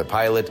 just another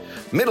pilot,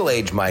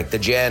 Middle-Aged Mike, the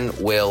Jen,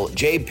 Will,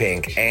 J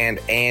Pink, and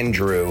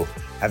Andrew.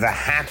 Have a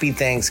happy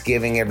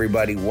Thanksgiving,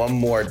 everybody. One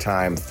more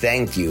time,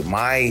 thank you.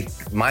 My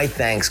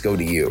thanks go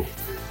to you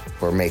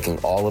for making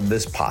all of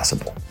this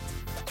possible.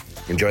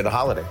 Enjoy the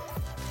holiday.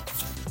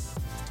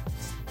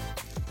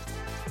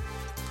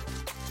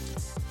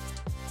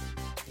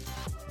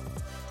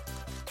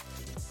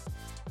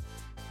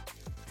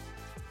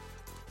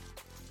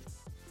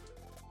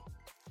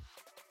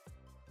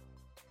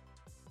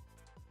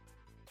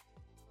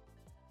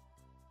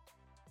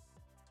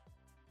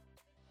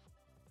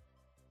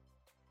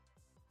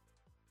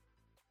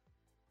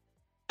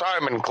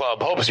 Diamond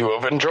Club hopes you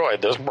have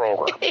enjoyed this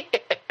program.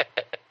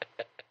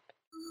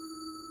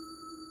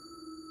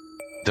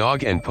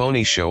 Dog and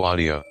Pony Show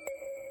audio.